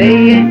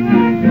ብዬ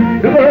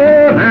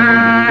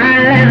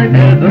እቆማለሁ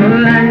ሰልፉን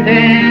ላንተ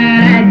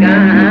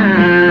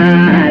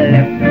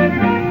እለቃለሁ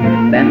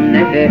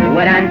በእምነት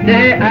ወደ አንተ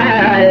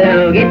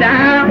አለው ጌታ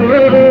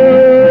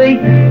ሆይ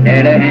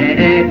እልህን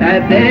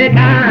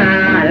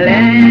እጠብቃለሁ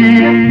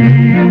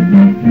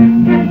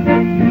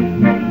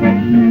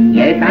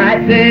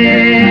የእሳት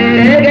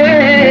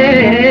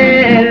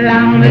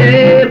ሰረገላው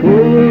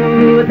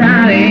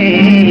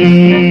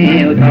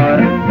መለኮታዊው ጦር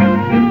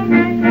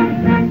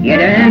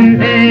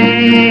የድምፅ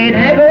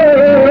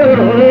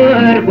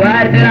ነጎድጓድ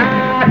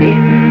ጠላት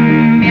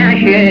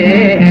የሚያሸብር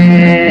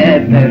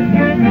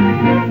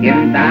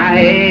ይምጣ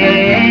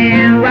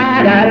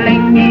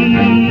ይዋጋልኝ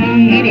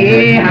እኔ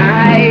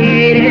ኃይል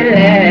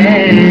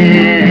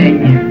የለኝም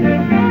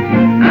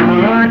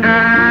አሁን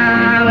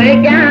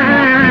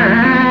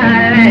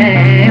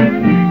አውቄአለሁ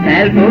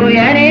ሰልፉ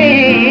የኔ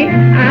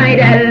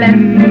አይደለም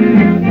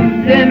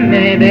ዝም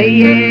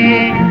ብዬ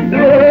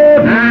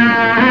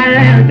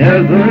እቆማለሁ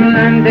ሰልፉን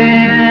ላንተ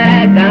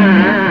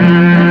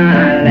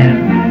እለቃለሁ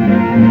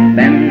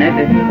በእምነት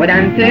ወደ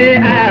አንተ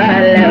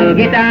አለው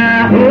ጌታ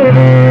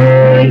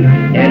ሆይ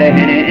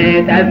እልህን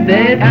እጠብቃለሁ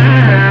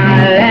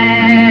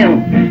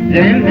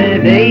ዝም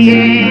ብዬ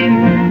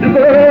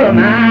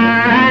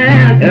እቆማለሁ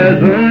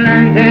ሰልፉን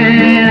ላንተ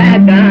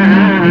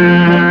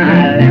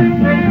እለቃለሁ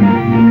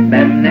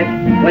በእምነት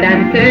ወደ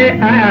አንተ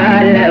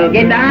አለው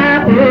ጌታ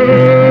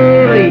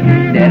ሆይ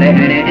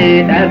እልህን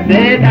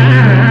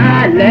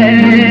እጠብቃለሁ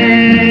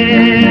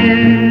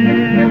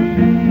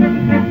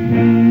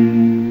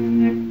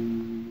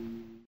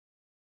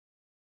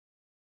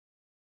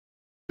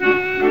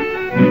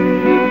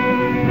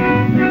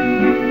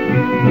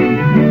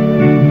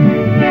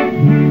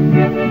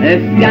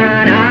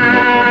ምስጋና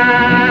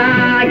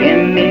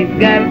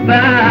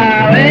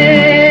የሚገባውን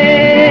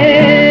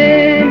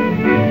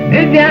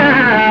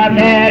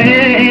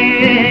እግዚአብሔርን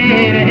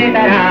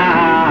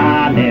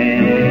እጠራለሁ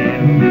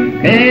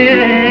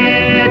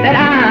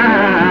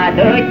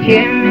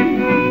ከጠላቶችም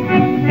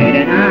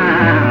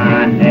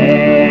እድናለሁ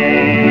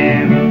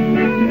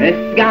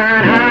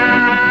ምስጋና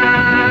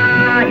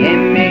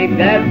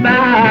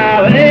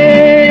የሚገባውን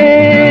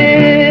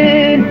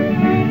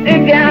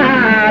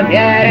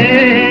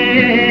እግዚአብሔርን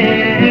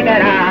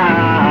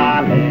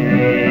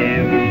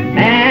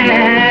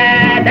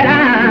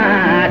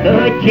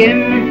ጠላቶችም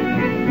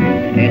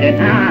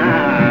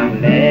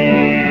እድናለሁ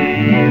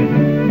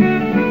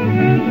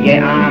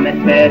የዓመት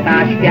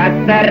በታች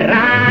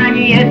ሲያሰራኝ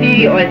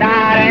የሲኦል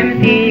ጣርም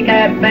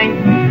ሲከበኝ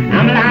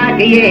አምላክ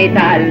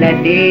የታለ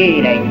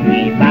ሲለኝ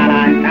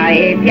ባላንጣዬ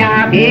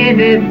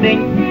ሲያፌዝብኝ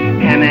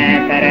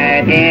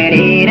ከመሰረቴ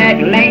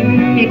ሊነቅለኝ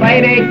ቆይ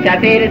ብቻ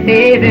ሲል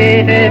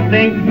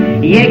ሲዝትብኝ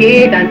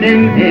የጌታን ስም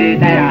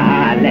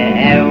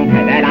እጠራለሁ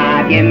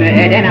ከጠላቴም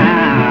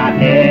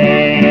እድናለሁ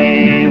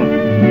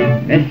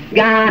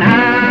ምስጋና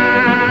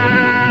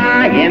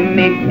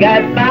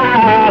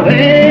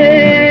የሚገባውን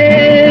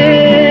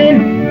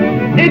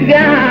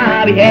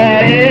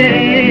እግዚአብሔርን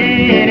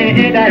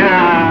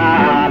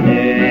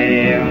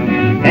እጠራለሁ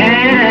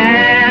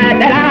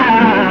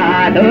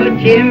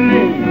ከጠላቶችም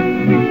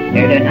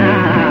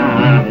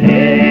እድናለሁ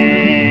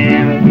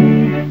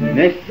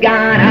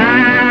ምስጋና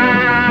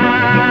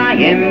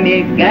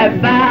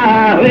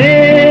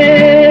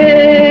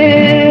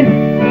የሚገባውን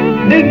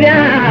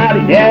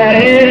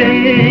እግዚአብሔርን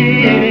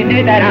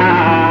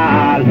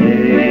እጠራለሁ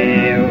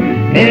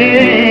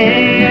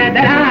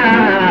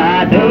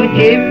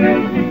ከጠላቶችም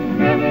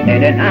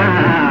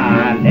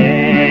እድናለሁ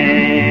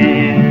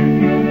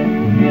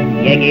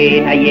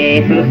የጌታ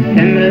ኢየሱስ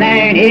ስም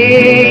ለእኔ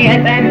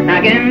የጸና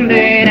ግንብ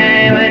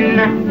ነውና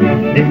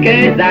እስከ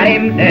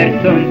ዛሬም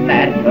ጥርሱን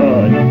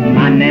ጠርቶት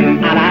ማንም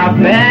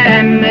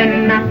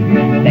አላፈረምና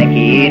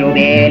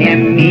በኪሩቤል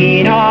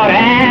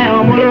የሚኖረው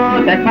ሙሉ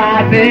ተስፋ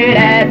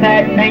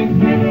ስለሰጠኝ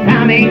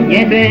ታምኜ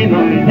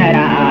ስሙን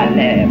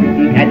እጠራለሁ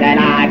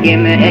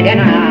ከጠላቴም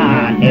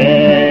እድናለሁ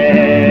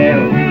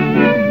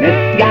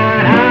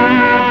ምስጋና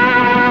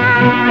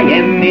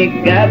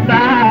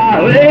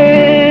የሚገባውን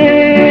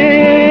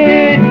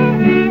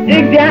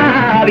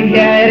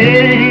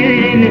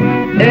እግዚአብሔርን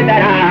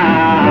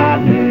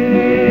እጠራለሁ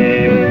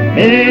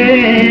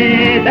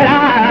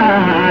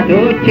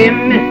ከጠላቶችም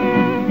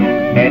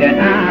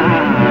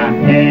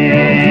እድናለሁ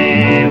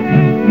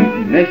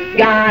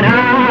ምስጋና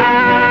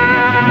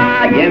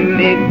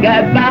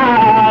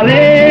የሚገባውን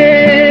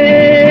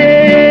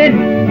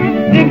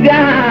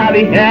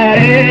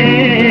እግዚአብሔርን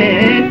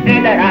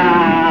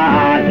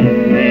እጠራለሁ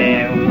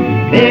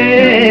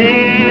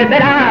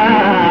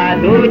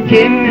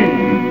ከጠላቶችም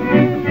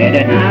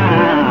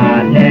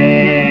እድናለሁ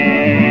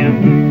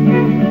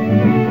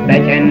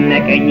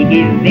በጨነቀኝ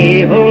ጊዜ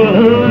ሁሉ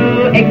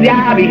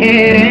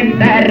እግዚአብሔርን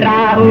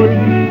ጠራሁት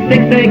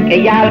ስቅስቅ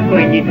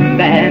እያልኩኝ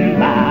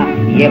በእንባ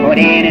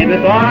የሆዴን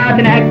ብሶት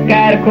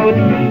ነገርኩት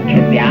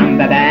ከዚያም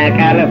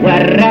በበቀል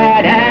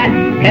ወረደ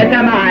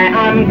ከሰማይ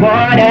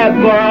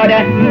አንጎደጎደ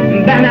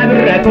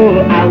በመብረቁ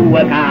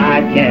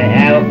አወካቸው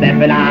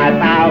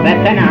በፍላጻው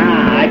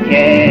በተናቸው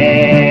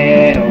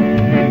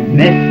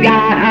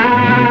ምስጋና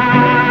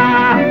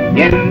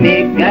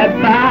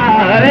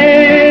የሚገባውን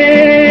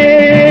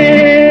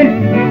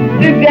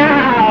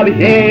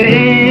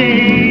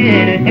እግዚአብሔርን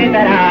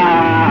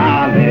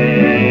እጠራለሁ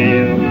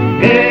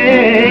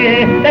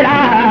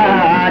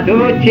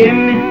ከጠላቶችም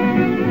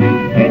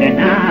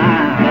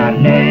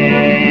እድናለሁ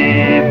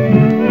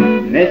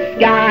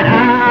ምስጋና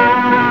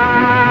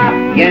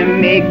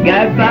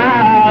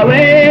የሚገባውን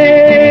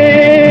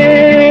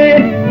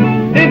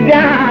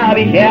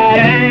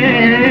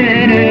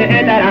እግዚአብሔርን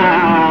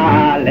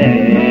እጠራለሁ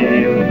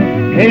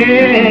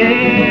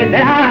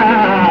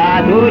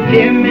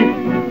ከጠላቶችም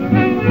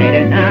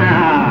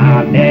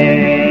እድናለሁ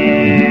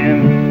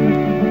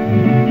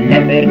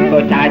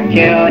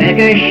ለብርቶቻቸው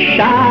ንክሻ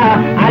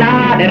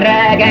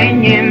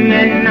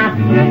አላደረገኝምና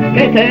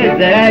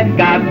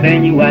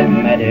ከተዘረጋብኝ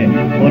ወጥመድ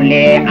ሁሌ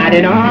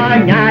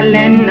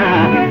አድኖኛልና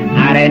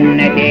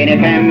አርነቴን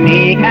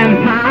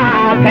ከሚቀማ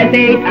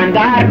ከሰይጣን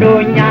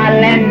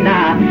ጋርዶኛልና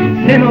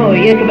ስሙ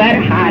ይክበር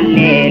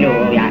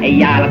ሃሌሉያ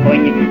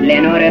እያልኩኝ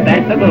ልኖር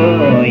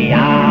በጽጉያ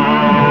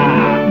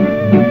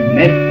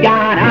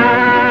ምስጋና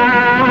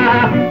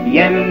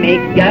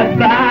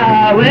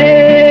የሚገባውን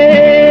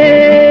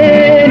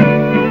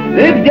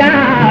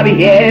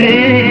እግዚአብሔርን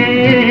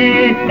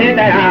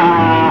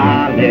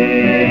እጠራለሁ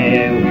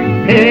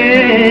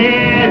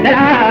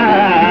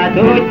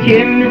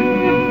ከጠላቶችም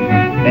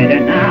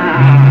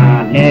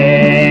እድናለሁ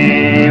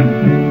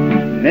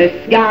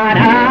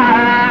ምስጋና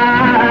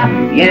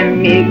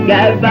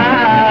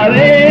የሚገባውን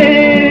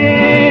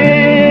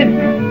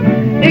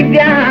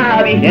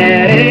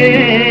እግዚአብሔርን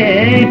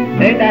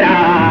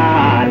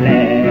እጠራለሁ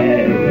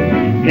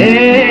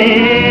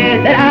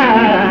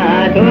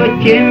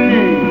ከጠላቶችም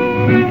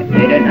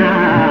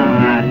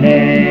እድናለሁ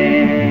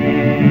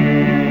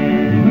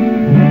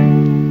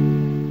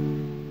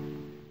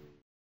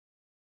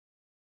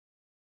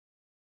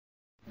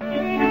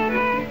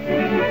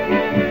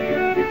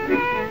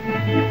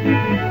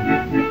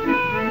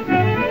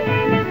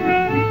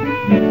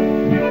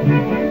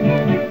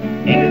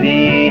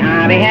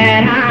እግዚአብሔር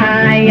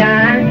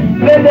ኃያል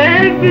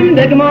በሰልፍም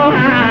ደግሞ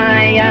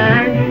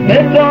ኃያል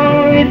ከቶ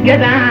እስከ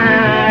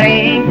ዛሬ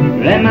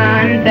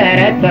ለማን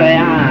ተረድቶ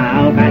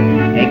ያውቃል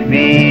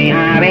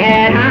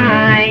እግዚአብሔር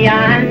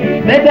ኃያል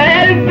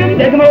በሰልፍም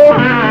ደግሞ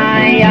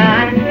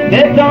ኃያል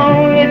ከቶ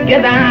እስከ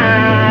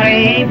ዛሬ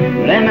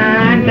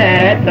ለማን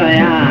ተረድቶ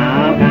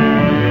ያውቃል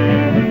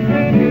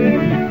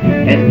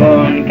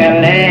ሕዝቡን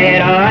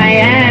ከልሎ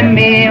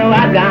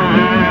የሚዋጋ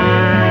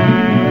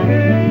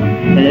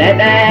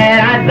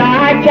ለጠላት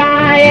ዛቻ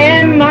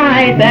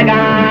የማይሰጋ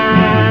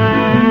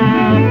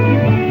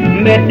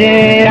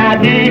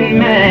ብድራትን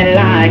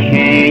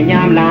መላሽኝ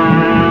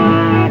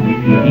አምላክ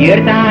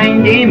ይርታ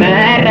እንጂ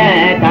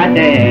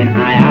መረታትን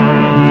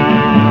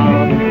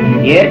አያውቅ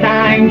ይርታ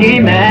እንጂ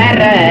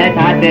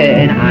መረታትን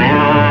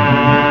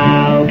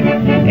አያውቅ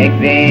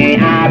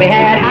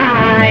እግዚአብሔር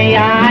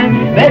ኃያል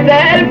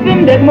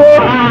በሰልፍም ደግሞ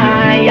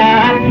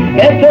ኃያል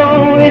ከቶ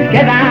እስከ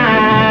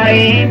ዛሬ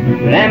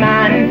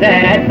ለማን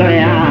ተረድቶ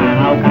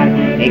ያውቃል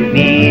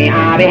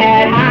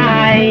እግዚአብሔር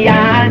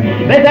ኃያል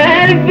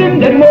በሰልፍም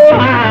ደግሞ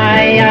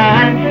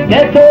ኃያል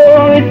ከቶ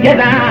እስከ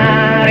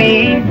ዛሬ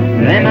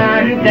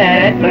ለማን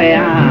ተረድቶ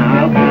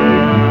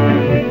ያውቃል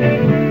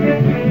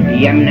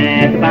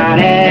የእምነት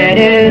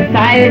ባለድል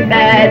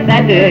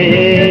ሳይጸጸት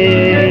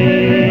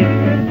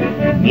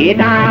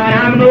ጌታን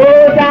አምኖ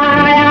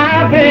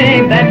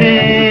ሳያፍርበት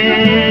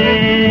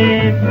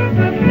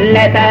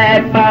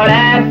ለተስፋው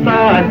ለብሶ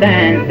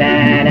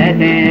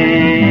ሰንሰለት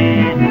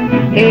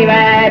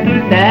ሕይወቱን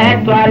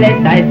ሰጥቷል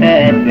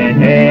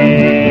ሳይሰስት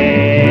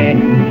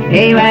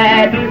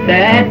ሕይወቱን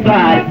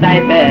ሰጥቷል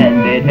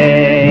ሳይሰስት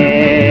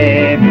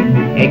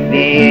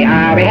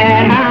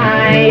እግዚአብሔር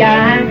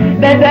ኃያል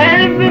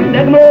በሰልፍም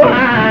ደግሞ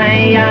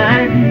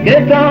ኃያል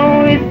ከቶ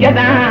እስከ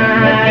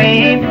ዛሬ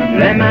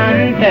ለማን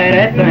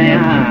ተረድቶ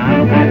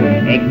ያውቃል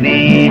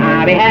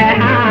እግዚአብሔር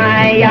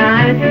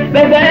ኃያል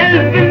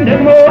በሰልፍም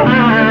ደግሞ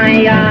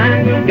ኃያል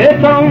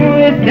ከቶ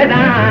እስከ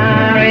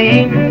ዛሬ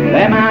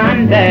ለማን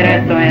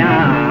ተረድቶ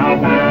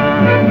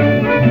ያውቃል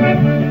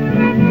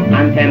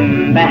አንተም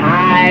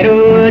በኃይሉ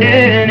ድል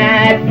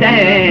ነስተህ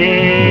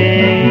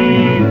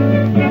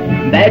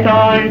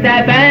በቶን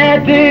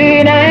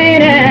ተፈትነህ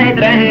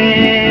ነጥረህ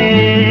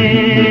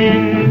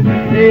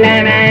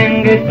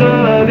ለመንግሥቱ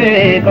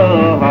ብቁ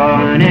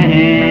ሆነህ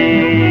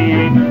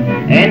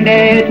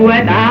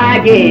እንድትወጣ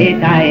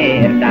ጌታዬ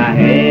እርዳህ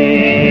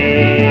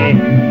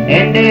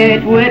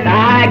እንድትወጣ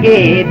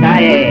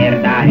ጌታዬ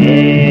እርዳህ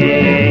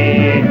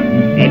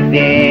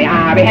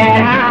እግዚአብሔር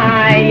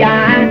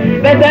ኃያል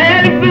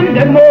በሰልፍም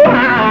ደግሞ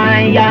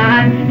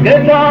ኃያል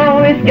ከቶ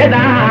እስከ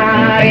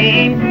ዛሬ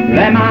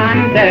ለማን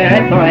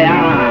ተረድቶ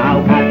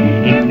ያውቃል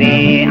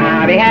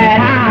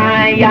እግዚአብሔር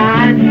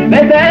ኃያል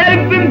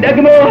በሰልፍም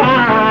ደግሞ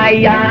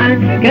ኃያል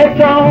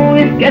ከቶ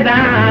እስከ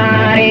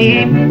ዛሬ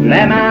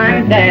ለማን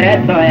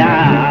ተረድቶ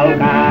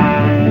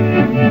ያውቃል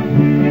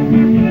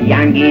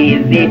ያን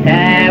ጊዜ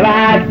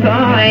ተዋግቶ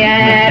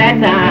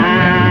የረታ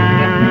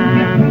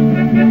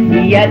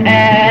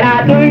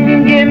የጠላቱን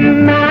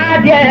ጅማት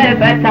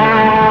የፈታ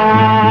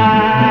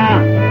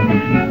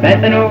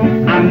በጽኑ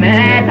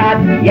አመታት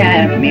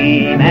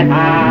የሚመታ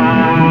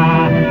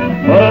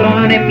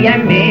ሁሉንም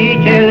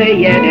የሚችል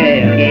የድል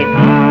ጌታ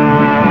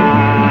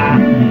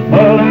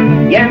ሁሉን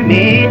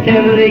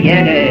የሚችል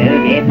የድል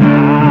ጌታ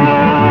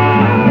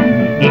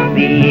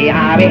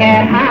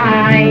እግዚአብሔር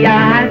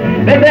ኃያል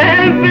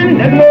በዘልፍም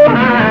ደግሞ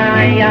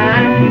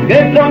ኃያል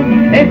ግዞም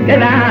እስከ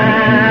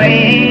ዛሬ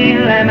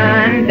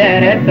ለማን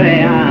ደረሰ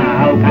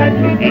ያውቃል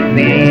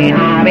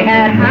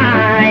እግዚአብሔር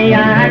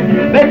ኃያል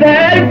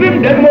በዘልፍም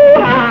ደግሞ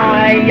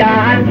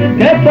ኃያል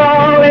ግዞ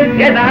እስከ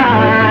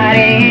ዛሬ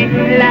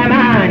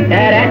ለማን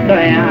ደረሰ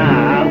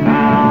ያውቃል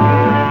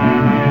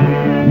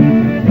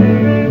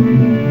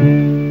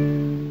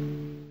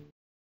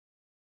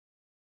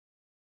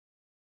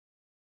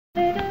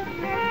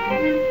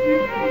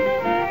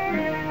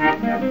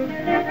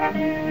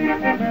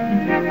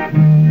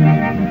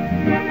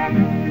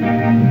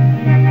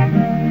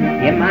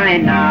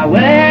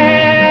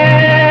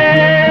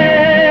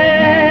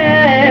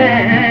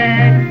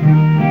የማይናወጥ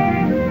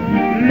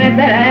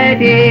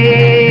መሰረቴ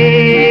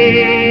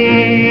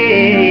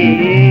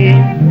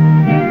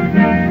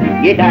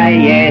ጌታ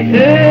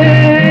ኢየሱስ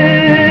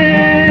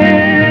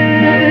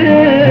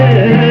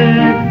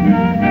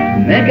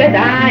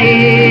መከታዬ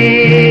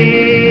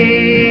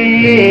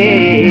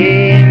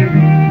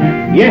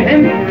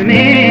የሕመሜ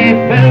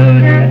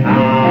ፈውስ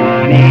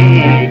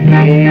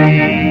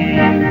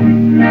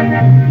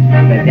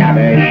በዚያ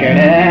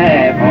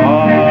በሸለቆ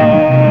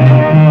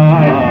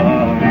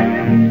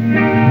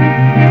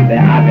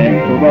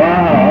በአዘንቱ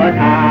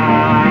ቦታ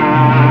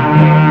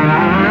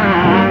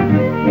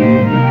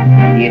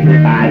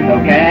ኢየሱስ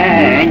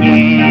አልተውከኝም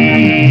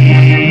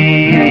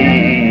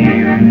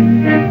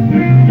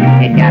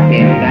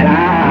እጃቴን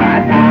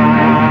ገላታ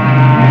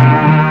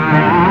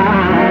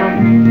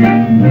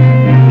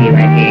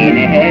ሕይወቴ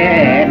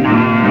ነህና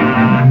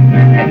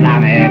ተድላ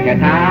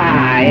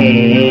መከታዬ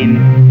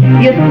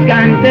ኢየሱስ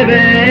ካንተ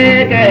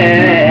በቀር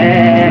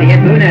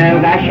የቱ ነው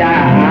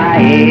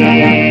ጋሻዬ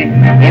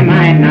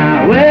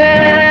የማይናወጥ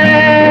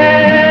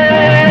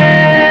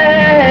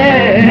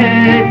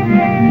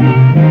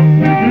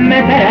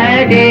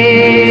መሰረቴ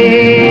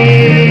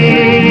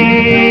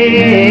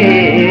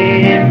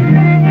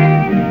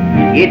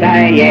ጌታ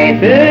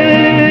ኢየሱስ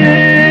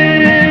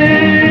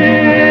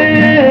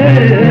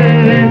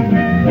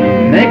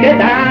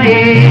መከታዬ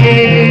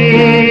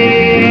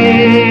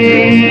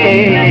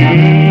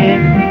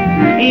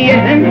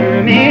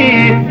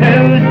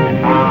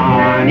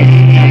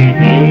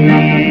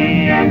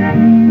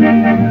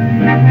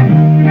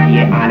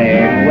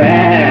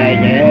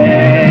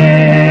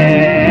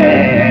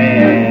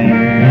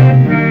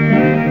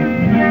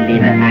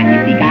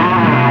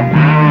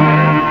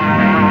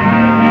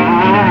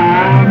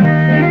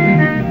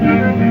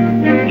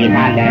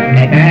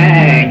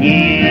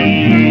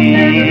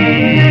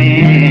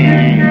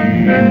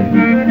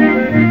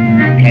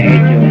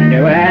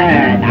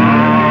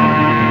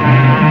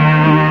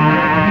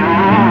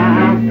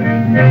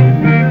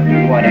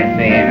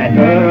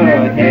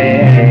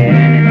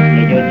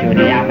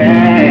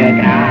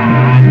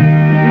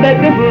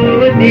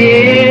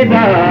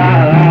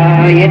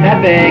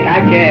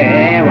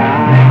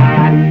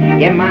ይጠብቃቸዋል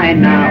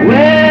የማይናወጥ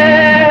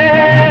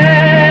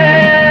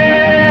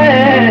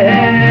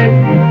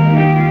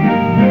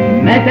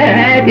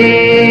መሰረቴ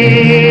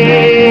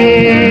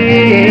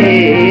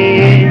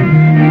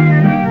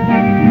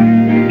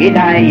ጌታ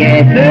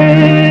ኢየሱስ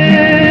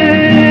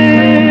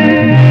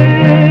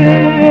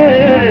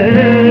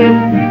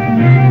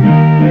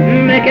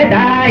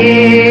መከታዬ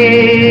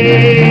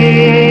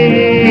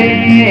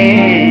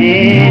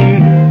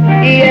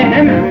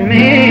የሕመሜ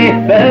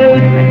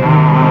ፈውስ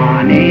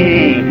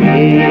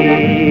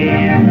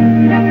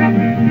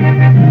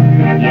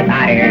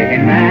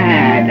የታሪክን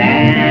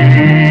መጠን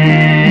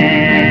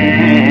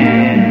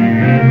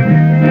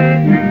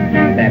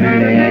በምን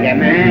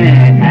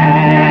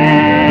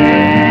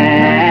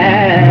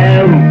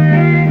ልገምተው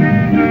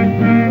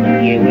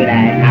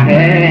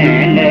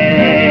የውለታህን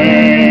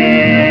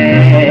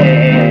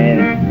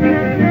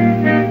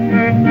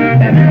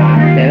በምን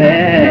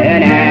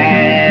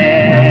ላስበው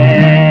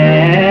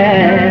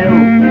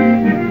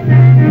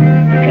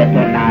ከቶ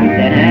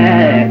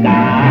እንዳልዘነጋው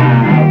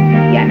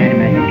ያንን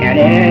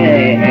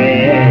መስቀልህን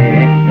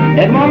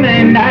ደግሞም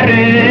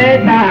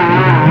እንዳልረሳ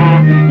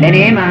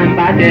ለእኔም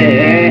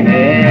አባትህን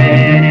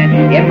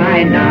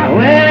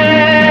የማይናወጥ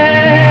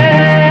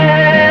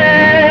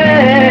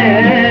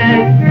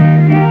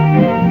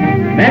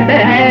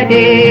መሰረቴ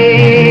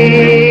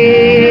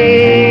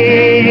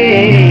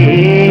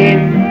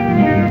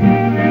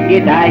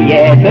ጌታ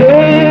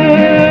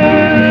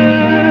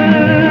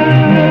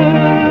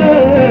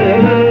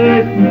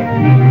ኢየሱስ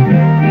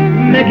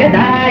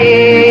መከታዬ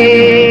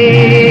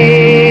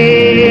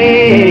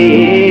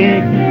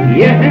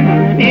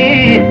የሕመሜ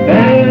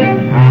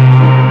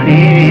ብርሃኔ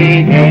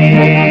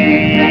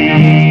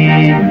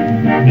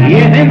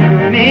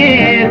የሕመሜ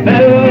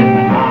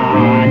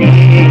ብርሃኔ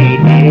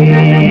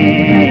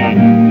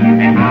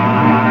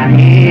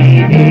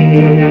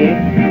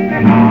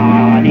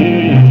ብርሃኔ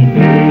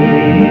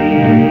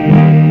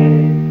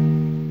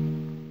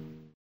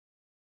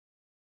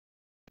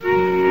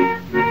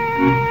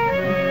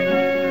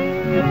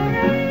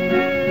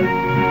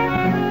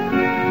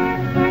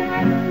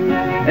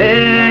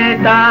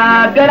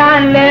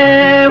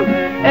እታገላለሁ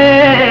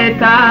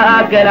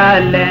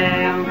እታገላለሁ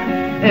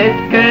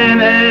እስከ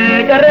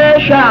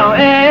መጨረሻው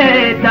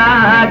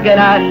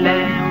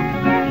እታገላለሁ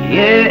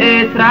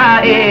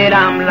የእስራኤል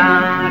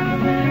አምላክ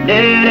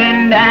ድል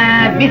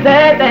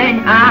እንደሚሰጠኝ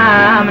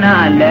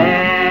አምናለሁ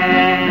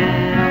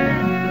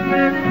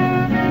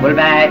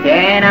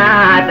ጉልበቴን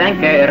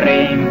አጠንክሬ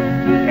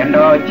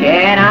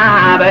ክንዶቼን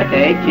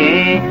አበርትቼ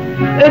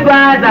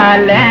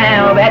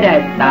እጓዛለሁ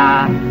በደስታ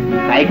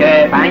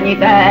ሳይከፋኝ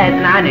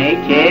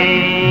ተጽናንቼ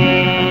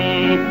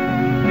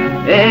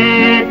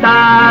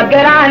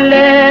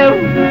እታገላለሁ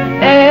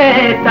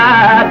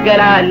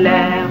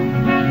እታገላለሁ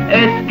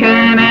እስከ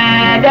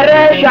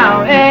መጨረሻው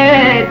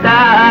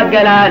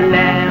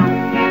እታገላለሁ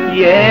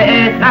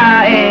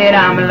የእስራኤል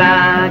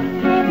አምላክ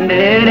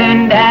ድል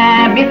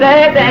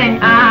እንደሚሰጠኝ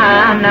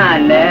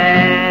አምናለሁ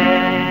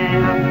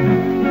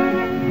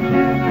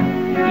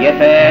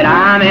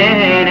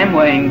የሰላምንም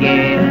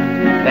ወንጌል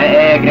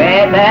በእግሬ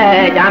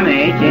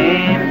ተጫምቼ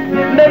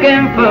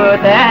በክንፉ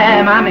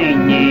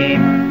ተማምኜ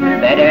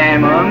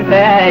በደሙም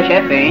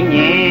ተሸፍኜ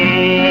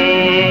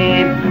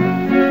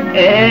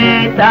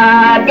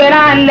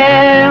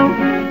እታገላለሁ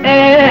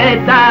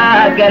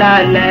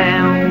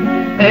እታገላለሁ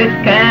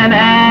እስከ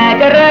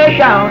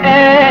መጨረሻው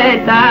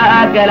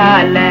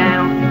እታገላለሁ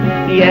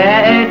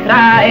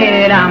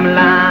የእስራኤል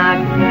አምላክ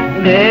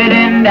ድል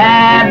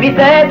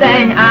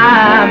እንደሚሰጠኝ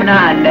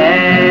አምናለሁ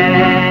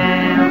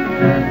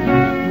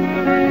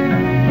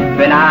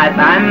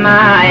ፍላጻማ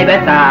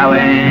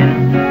አይበሳውን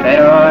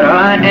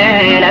ጥሩሩን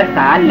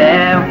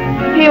እለብሳለሁ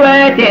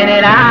ሕይወቴን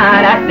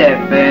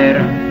ላላስደፍር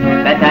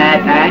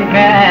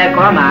በተጠንቀቅ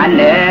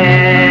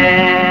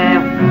ቆማለሁ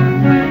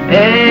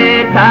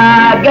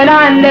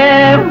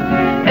እታገላለሁ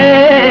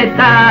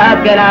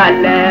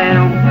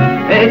እታገላለሁ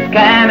እስከ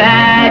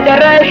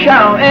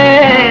መጨረሻው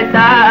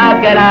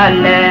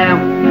እታገላለሁ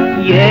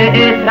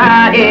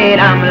የእስራኤል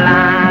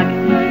አምላክ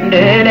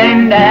ድል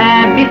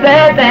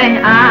እንደሚሰጠኝ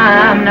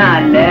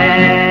አምናለሁ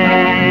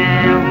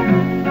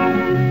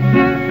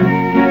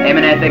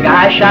እምነት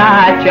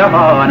ጋሻቸው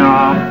ሆኖ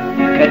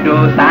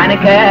ቅዱሳን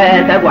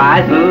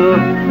ከተጓዙ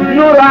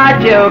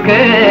ኑሯቸው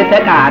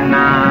ከተቃና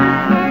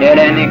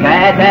ድልን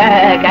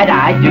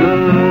ከተቀዳጁ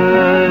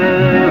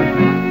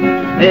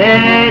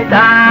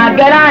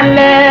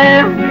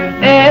እታገላለሁ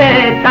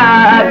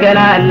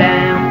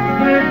እታገላለሁ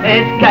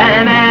እስከ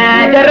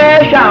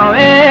መጨረሻው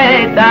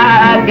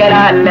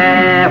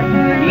እታገላለሁ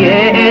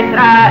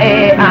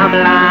የእስራኤል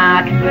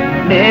አምላክ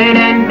ድል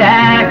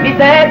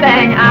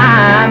እንደሚሰጠኝ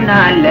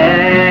አምናለሁ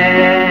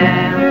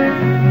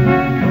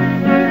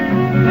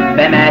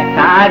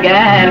በመታገል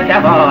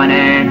ከሆነ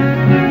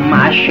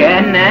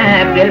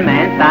ማሸነፍ ድል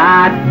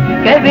መንሳት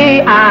ከዚህ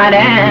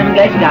ዓለም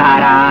ገዥ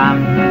ጋራ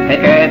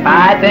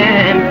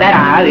ከክፋትም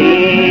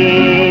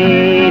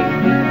ሰራዊት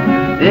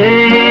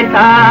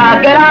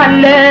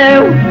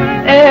እታገላለሁ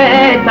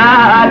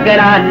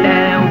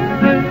እታገላለሁ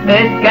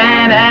እስከ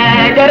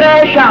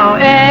መጨረሻው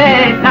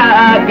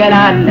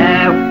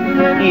እታገላለሁ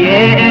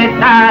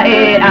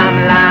የእስራኤል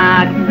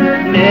አምላክ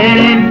ድል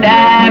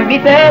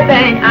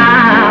እንደሚሰጠኝ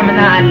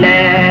አምናለሁ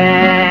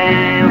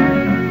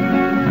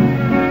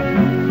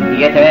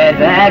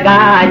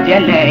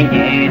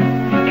የተዘጋጀልኝን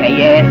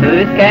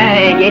ከኢየሱስ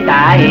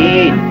ከጌታዬ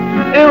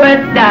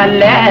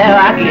እወስዳለሁ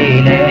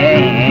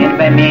አክሊልን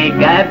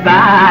በሚገባ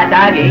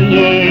ታግዬ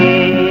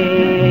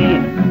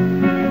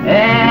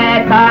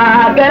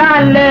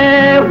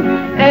እታገላለሁ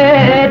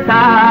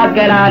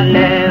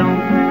እታገላለሁ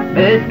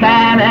እስከ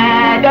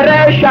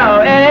መጨረሻው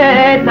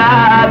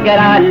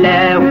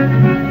እታገላለሁ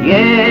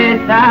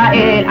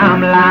የእስራኤል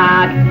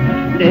አምላክ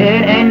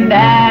ድል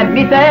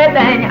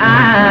እንደሚሰጠኝ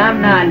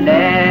አምናለሁ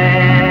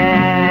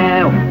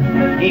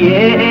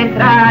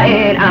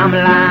የእስራኤል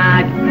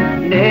አምላክ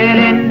ድል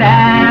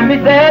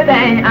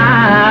እንደሚሰጠኝ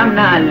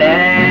አምናለሁ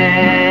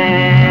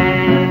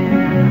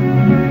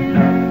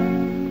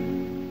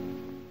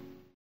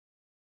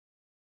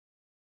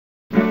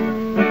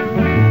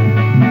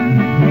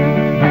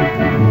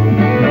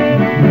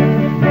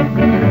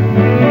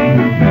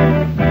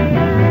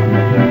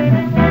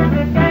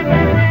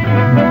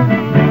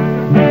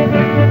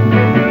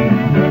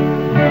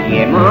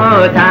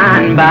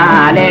የሙታን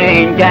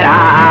ባልንጀራ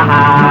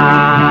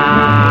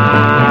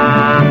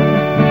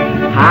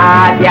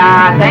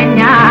ኃጢአተኛ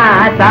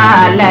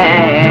ሳለ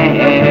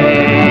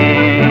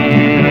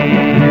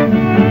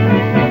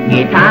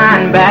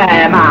ጌታን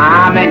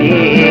በማመኔ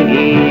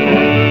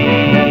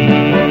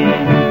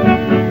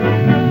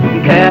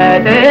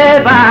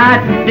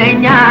ከጥፋት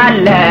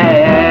ድኛለሁ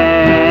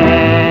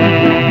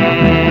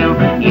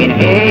ይህን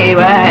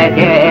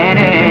ሕይወቴን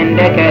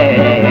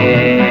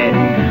እንድክድ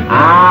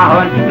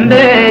አሁን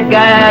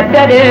ብገደድም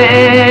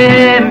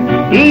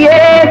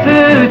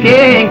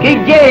ኢየሱሴን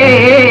ክጄ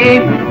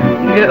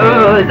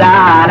ግዑዝ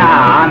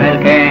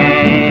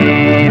አላመልክም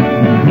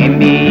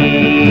እምቢ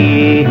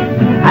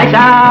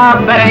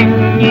አሻፈረኝ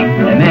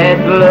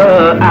ለምስሉ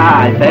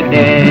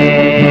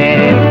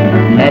አልሰግድም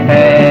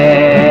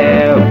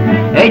ለተው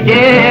እጅ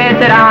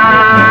ሥራ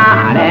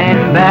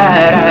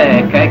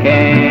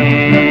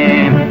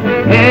አልንበረከክም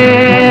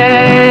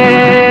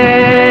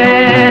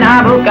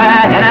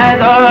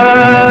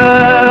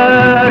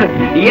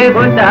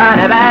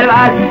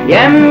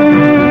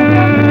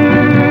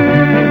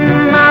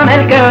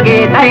የማመልከው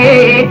ጌታዬ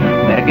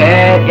በርግጥ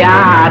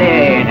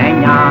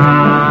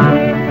ያድነኛል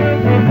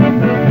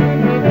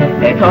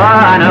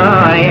ሆኖ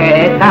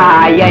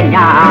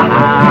ይታየኛል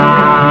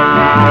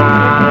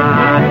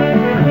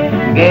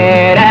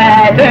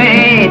ግረቱ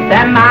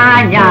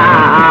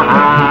ይሰማኛል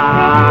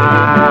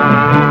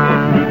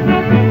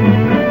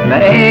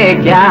በርቅ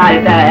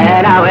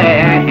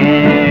ያልጠላውን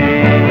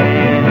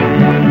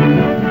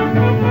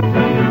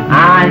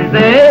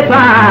አንስቶ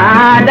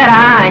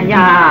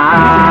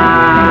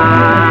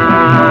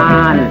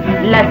አደራኛል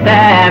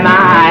ለሰማያዊው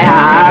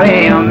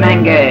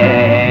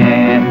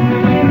መንግሥት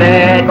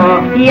ብቁ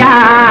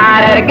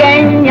ያደርገኛል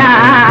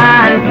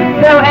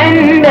ሰው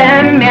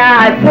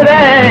እንደሚያስበው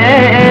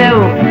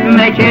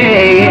መቼ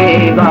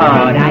ይጎዳኛል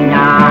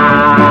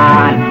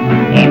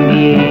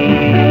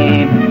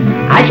እንዲህ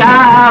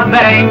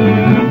አሻፈረኝ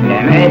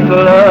ለምስሉ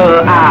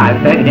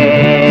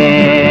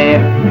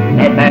አልሰግድም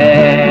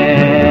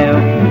ለሰው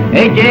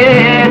እጅ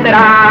ሥራ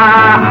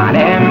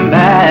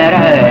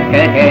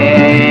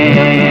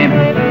አልንበረከክም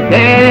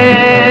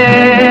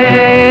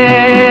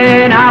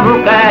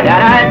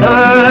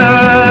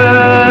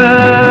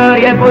ናቡከደነፆር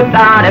የቁጣ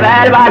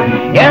ነበልባል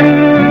የማመልከው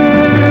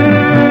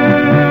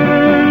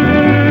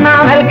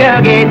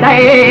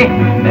ጌታዬ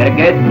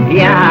በርግጥ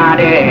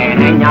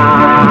ያድነኛል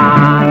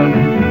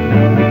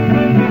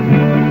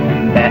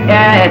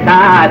በእሳት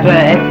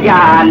ውስጥ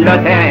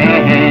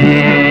ያሉትን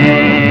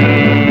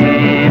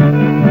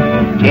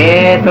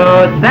ጭሱ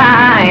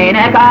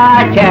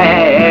ሳይነካቸው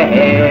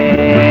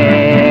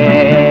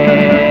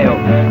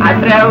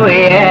አስረው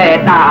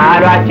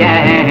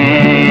የጣሏቸው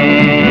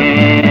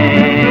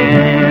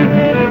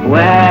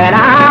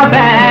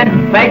ወላፈን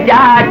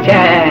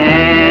ፈጃቸው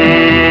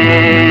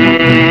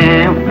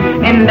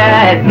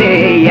እንደዚህ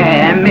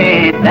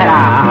የሚጠራ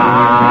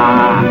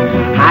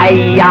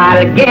ኃያል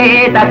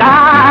ጌታ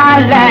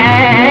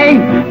ካለኝ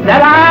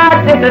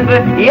ሰባት እጥፍ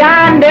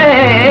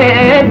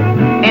ያንድን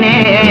እኔ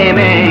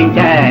ምን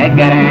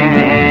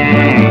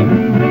ቸገረኝ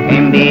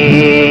እንዲህ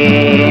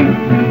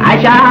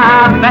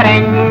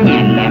አሻፈረኝ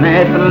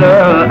ለምስሉ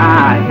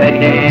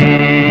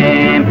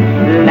አልሰግድም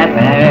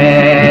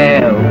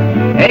ለሰው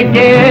እጅ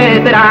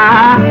ሥራ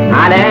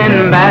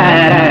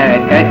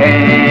አልንበረከክም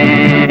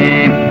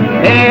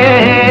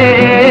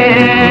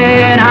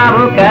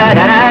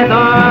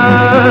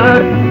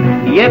ናቡከደነፆር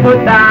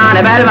የቁጣ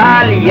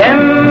ነበልባል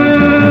የማመልከው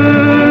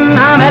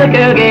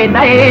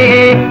ጌታዬ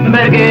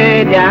በርግጥ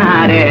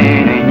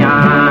ያድነኛል